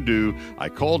suggesting you do. I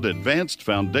called Advanced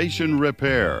Foundation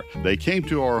Repair. They came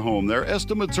to our home. Their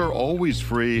estimates are always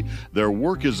free. Their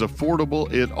work is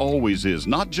affordable. It always is.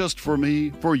 Not just for me,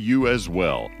 for you as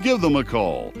well. Give them a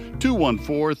call.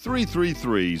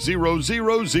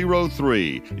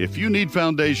 214-333-0003. If you need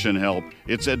foundation help,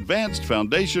 it's Advanced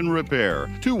Foundation Repair.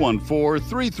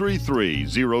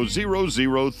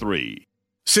 214-333-0003.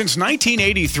 Since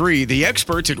 1983, the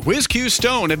experts at WhizQ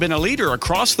Stone have been a leader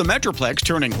across the Metroplex,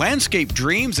 turning landscape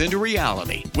dreams into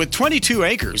reality. With 22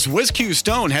 acres, WhizQ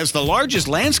Stone has the largest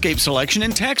landscape selection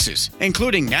in Texas,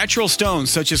 including natural stones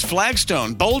such as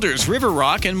flagstone, boulders, river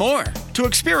rock, and more. To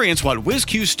experience what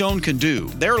WhizQ Stone can do,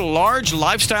 their large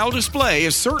lifestyle display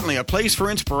is certainly a place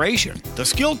for inspiration. The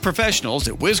skilled professionals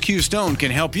at WhizQ Stone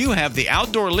can help you have the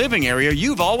outdoor living area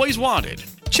you've always wanted.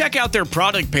 Check out their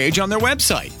product page on their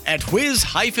website at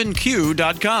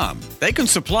whiz-q.com. They can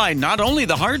supply not only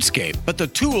the hardscape, but the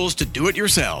tools to do it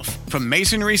yourself. From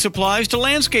masonry supplies to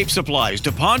landscape supplies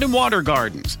to pond and water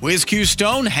gardens, WhizQ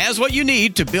Stone has what you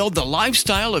need to build the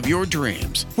lifestyle of your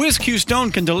dreams. WhizQ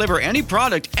Stone can deliver any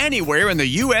product anywhere in the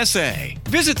USA.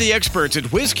 Visit the experts at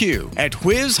WhizQ at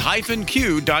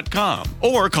whiz-q.com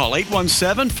or call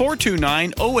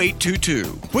 817-429-0822.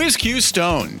 WhizQ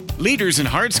Stone, leaders in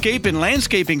hardscape and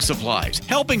landscaping supplies,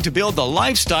 helping to build the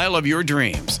lifestyle of your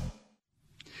dreams.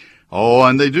 Oh,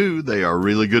 and they do. They are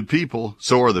really good people.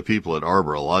 So are the people at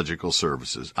Arborological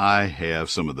Services. I have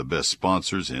some of the best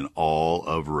sponsors in all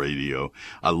of radio.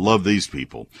 I love these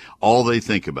people. All they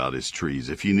think about is trees.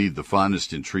 If you need the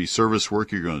finest in tree service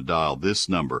work, you're going to dial this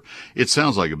number. It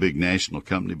sounds like a big national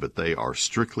company, but they are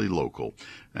strictly local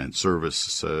and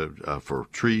service for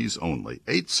trees only.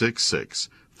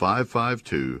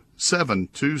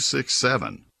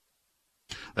 866-552-7267.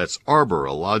 That's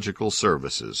Arborological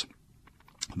Services.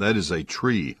 That is a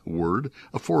tree word,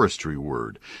 a forestry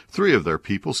word. 3 of their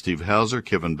people, Steve Hauser,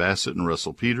 Kevin Bassett, and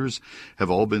Russell Peters, have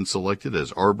all been selected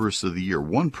as Arborist of the Year.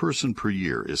 1 person per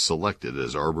year is selected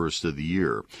as Arborist of the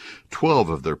Year. 12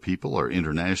 of their people are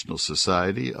International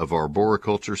Society of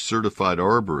Arboriculture Certified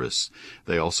Arborists.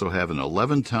 They also have an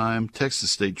 11-time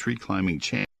Texas State Tree Climbing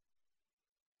Champion,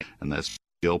 and that's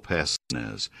El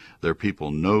Pasanez. Their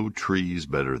people know trees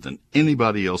better than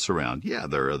anybody else around. Yeah,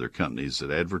 there are other companies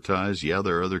that advertise. Yeah,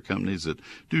 there are other companies that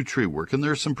do tree work, and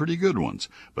there are some pretty good ones.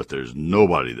 But there's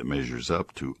nobody that measures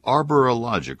up to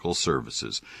Arborological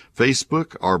Services.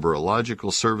 Facebook,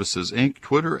 Arborological Services, Inc.,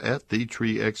 Twitter, at The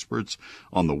Tree Experts.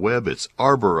 On the web, it's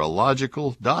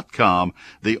arborological.com.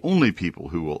 The only people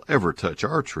who will ever touch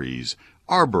our trees,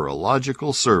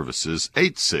 Arborological Services,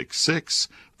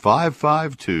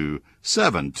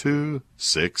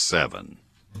 866-552-7267.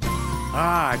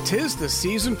 Ah, 'tis the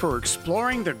season for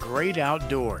exploring the great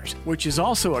outdoors, which is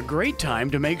also a great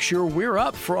time to make sure we're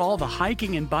up for all the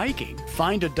hiking and biking.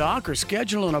 Find a doc or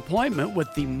schedule an appointment with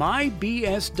the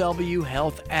MyBSW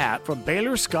Health app from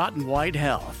Baylor Scott & White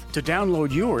Health. To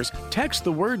download yours, text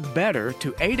the word BETTER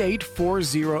to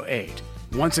 88408.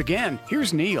 Once again,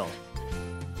 here's Neil.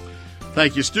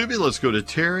 Thank you, Stubby. Let's go to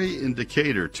Terry in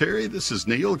Decatur. Terry, this is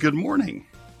Neil. Good morning.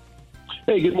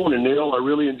 Hey, good morning, Neil. I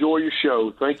really enjoy your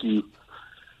show. Thank you.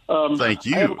 Thank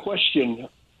you. I have a question.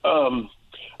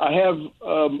 I have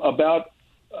about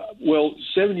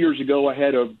 7 years ago, I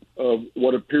had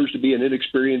what appears to be an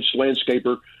inexperienced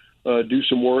landscaper do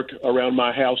some work around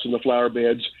my house in the flower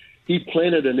beds. He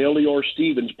planted an L.E.R.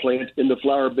 Stevens plant in the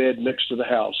flower bed next to the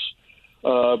house.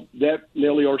 That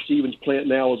L.E.R. Stevens plant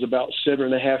now is about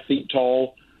 7.5 feet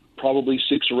tall, probably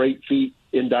 6 or 8 feet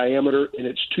in diameter, and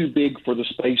it's too big for the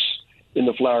space in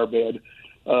the flower bed.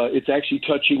 It's actually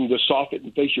touching the soffit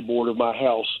and fascia board of my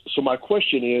house. So my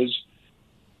question is,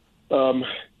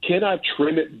 can I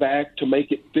trim it back to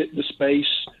make it fit the space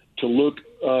to look,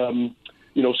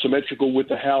 symmetrical with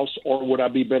the house, or would I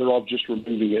be better off just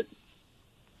removing it?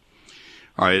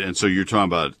 All right, and so you're talking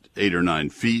about 8 or 9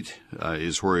 feet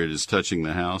is where it is touching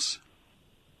the house?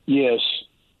 Yes.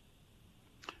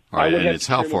 All right, and it's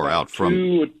how far out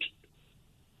from?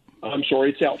 I'm sorry,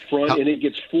 it's out front, and it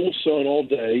gets full sun all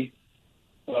day.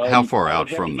 How far out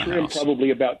from the house?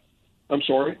 Probably about, I'm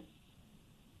sorry?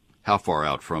 How far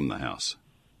out from the house?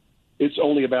 It's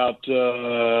only about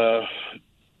 2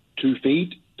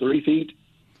 feet, 3 feet.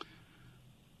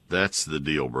 That's the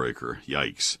deal breaker.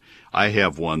 Yikes. I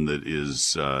have one that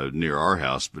is near our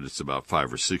house, but it's about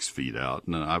 5 or 6 feet out,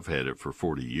 and I've had it for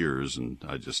 40 years, and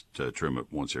I just trim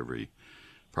it once every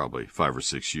probably 5 or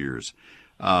 6 years.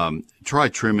 Try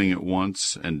trimming it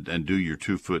once and do your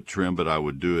 2-foot trim, but I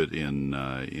would do it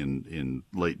in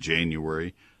late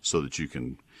January so that you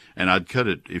can. And I'd cut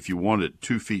it, if you want it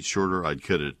 2 feet shorter, I'd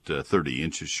cut it 30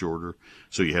 inches shorter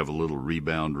so you have a little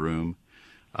rebound room,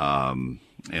 and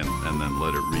then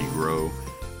let it regrow,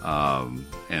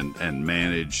 and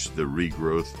manage the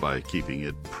regrowth by keeping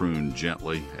it pruned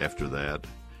gently after that.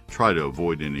 Try to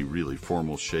avoid any really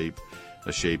formal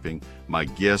shaping. My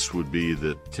guess would be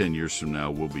that 10 years from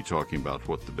now we'll be talking about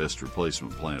what the best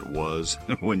replacement plant was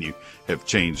when you have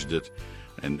changed it,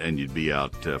 and you'd be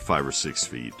out 5 or 6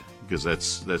 feet, because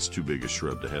that's too big a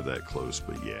shrub to have that close.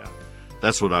 But yeah,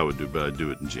 that's what I would do, but I'd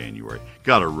do it in January.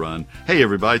 Gotta run. Hey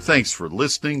everybody, thanks for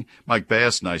listening. Mike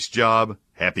Bass, nice job.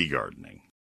 Happy gardening.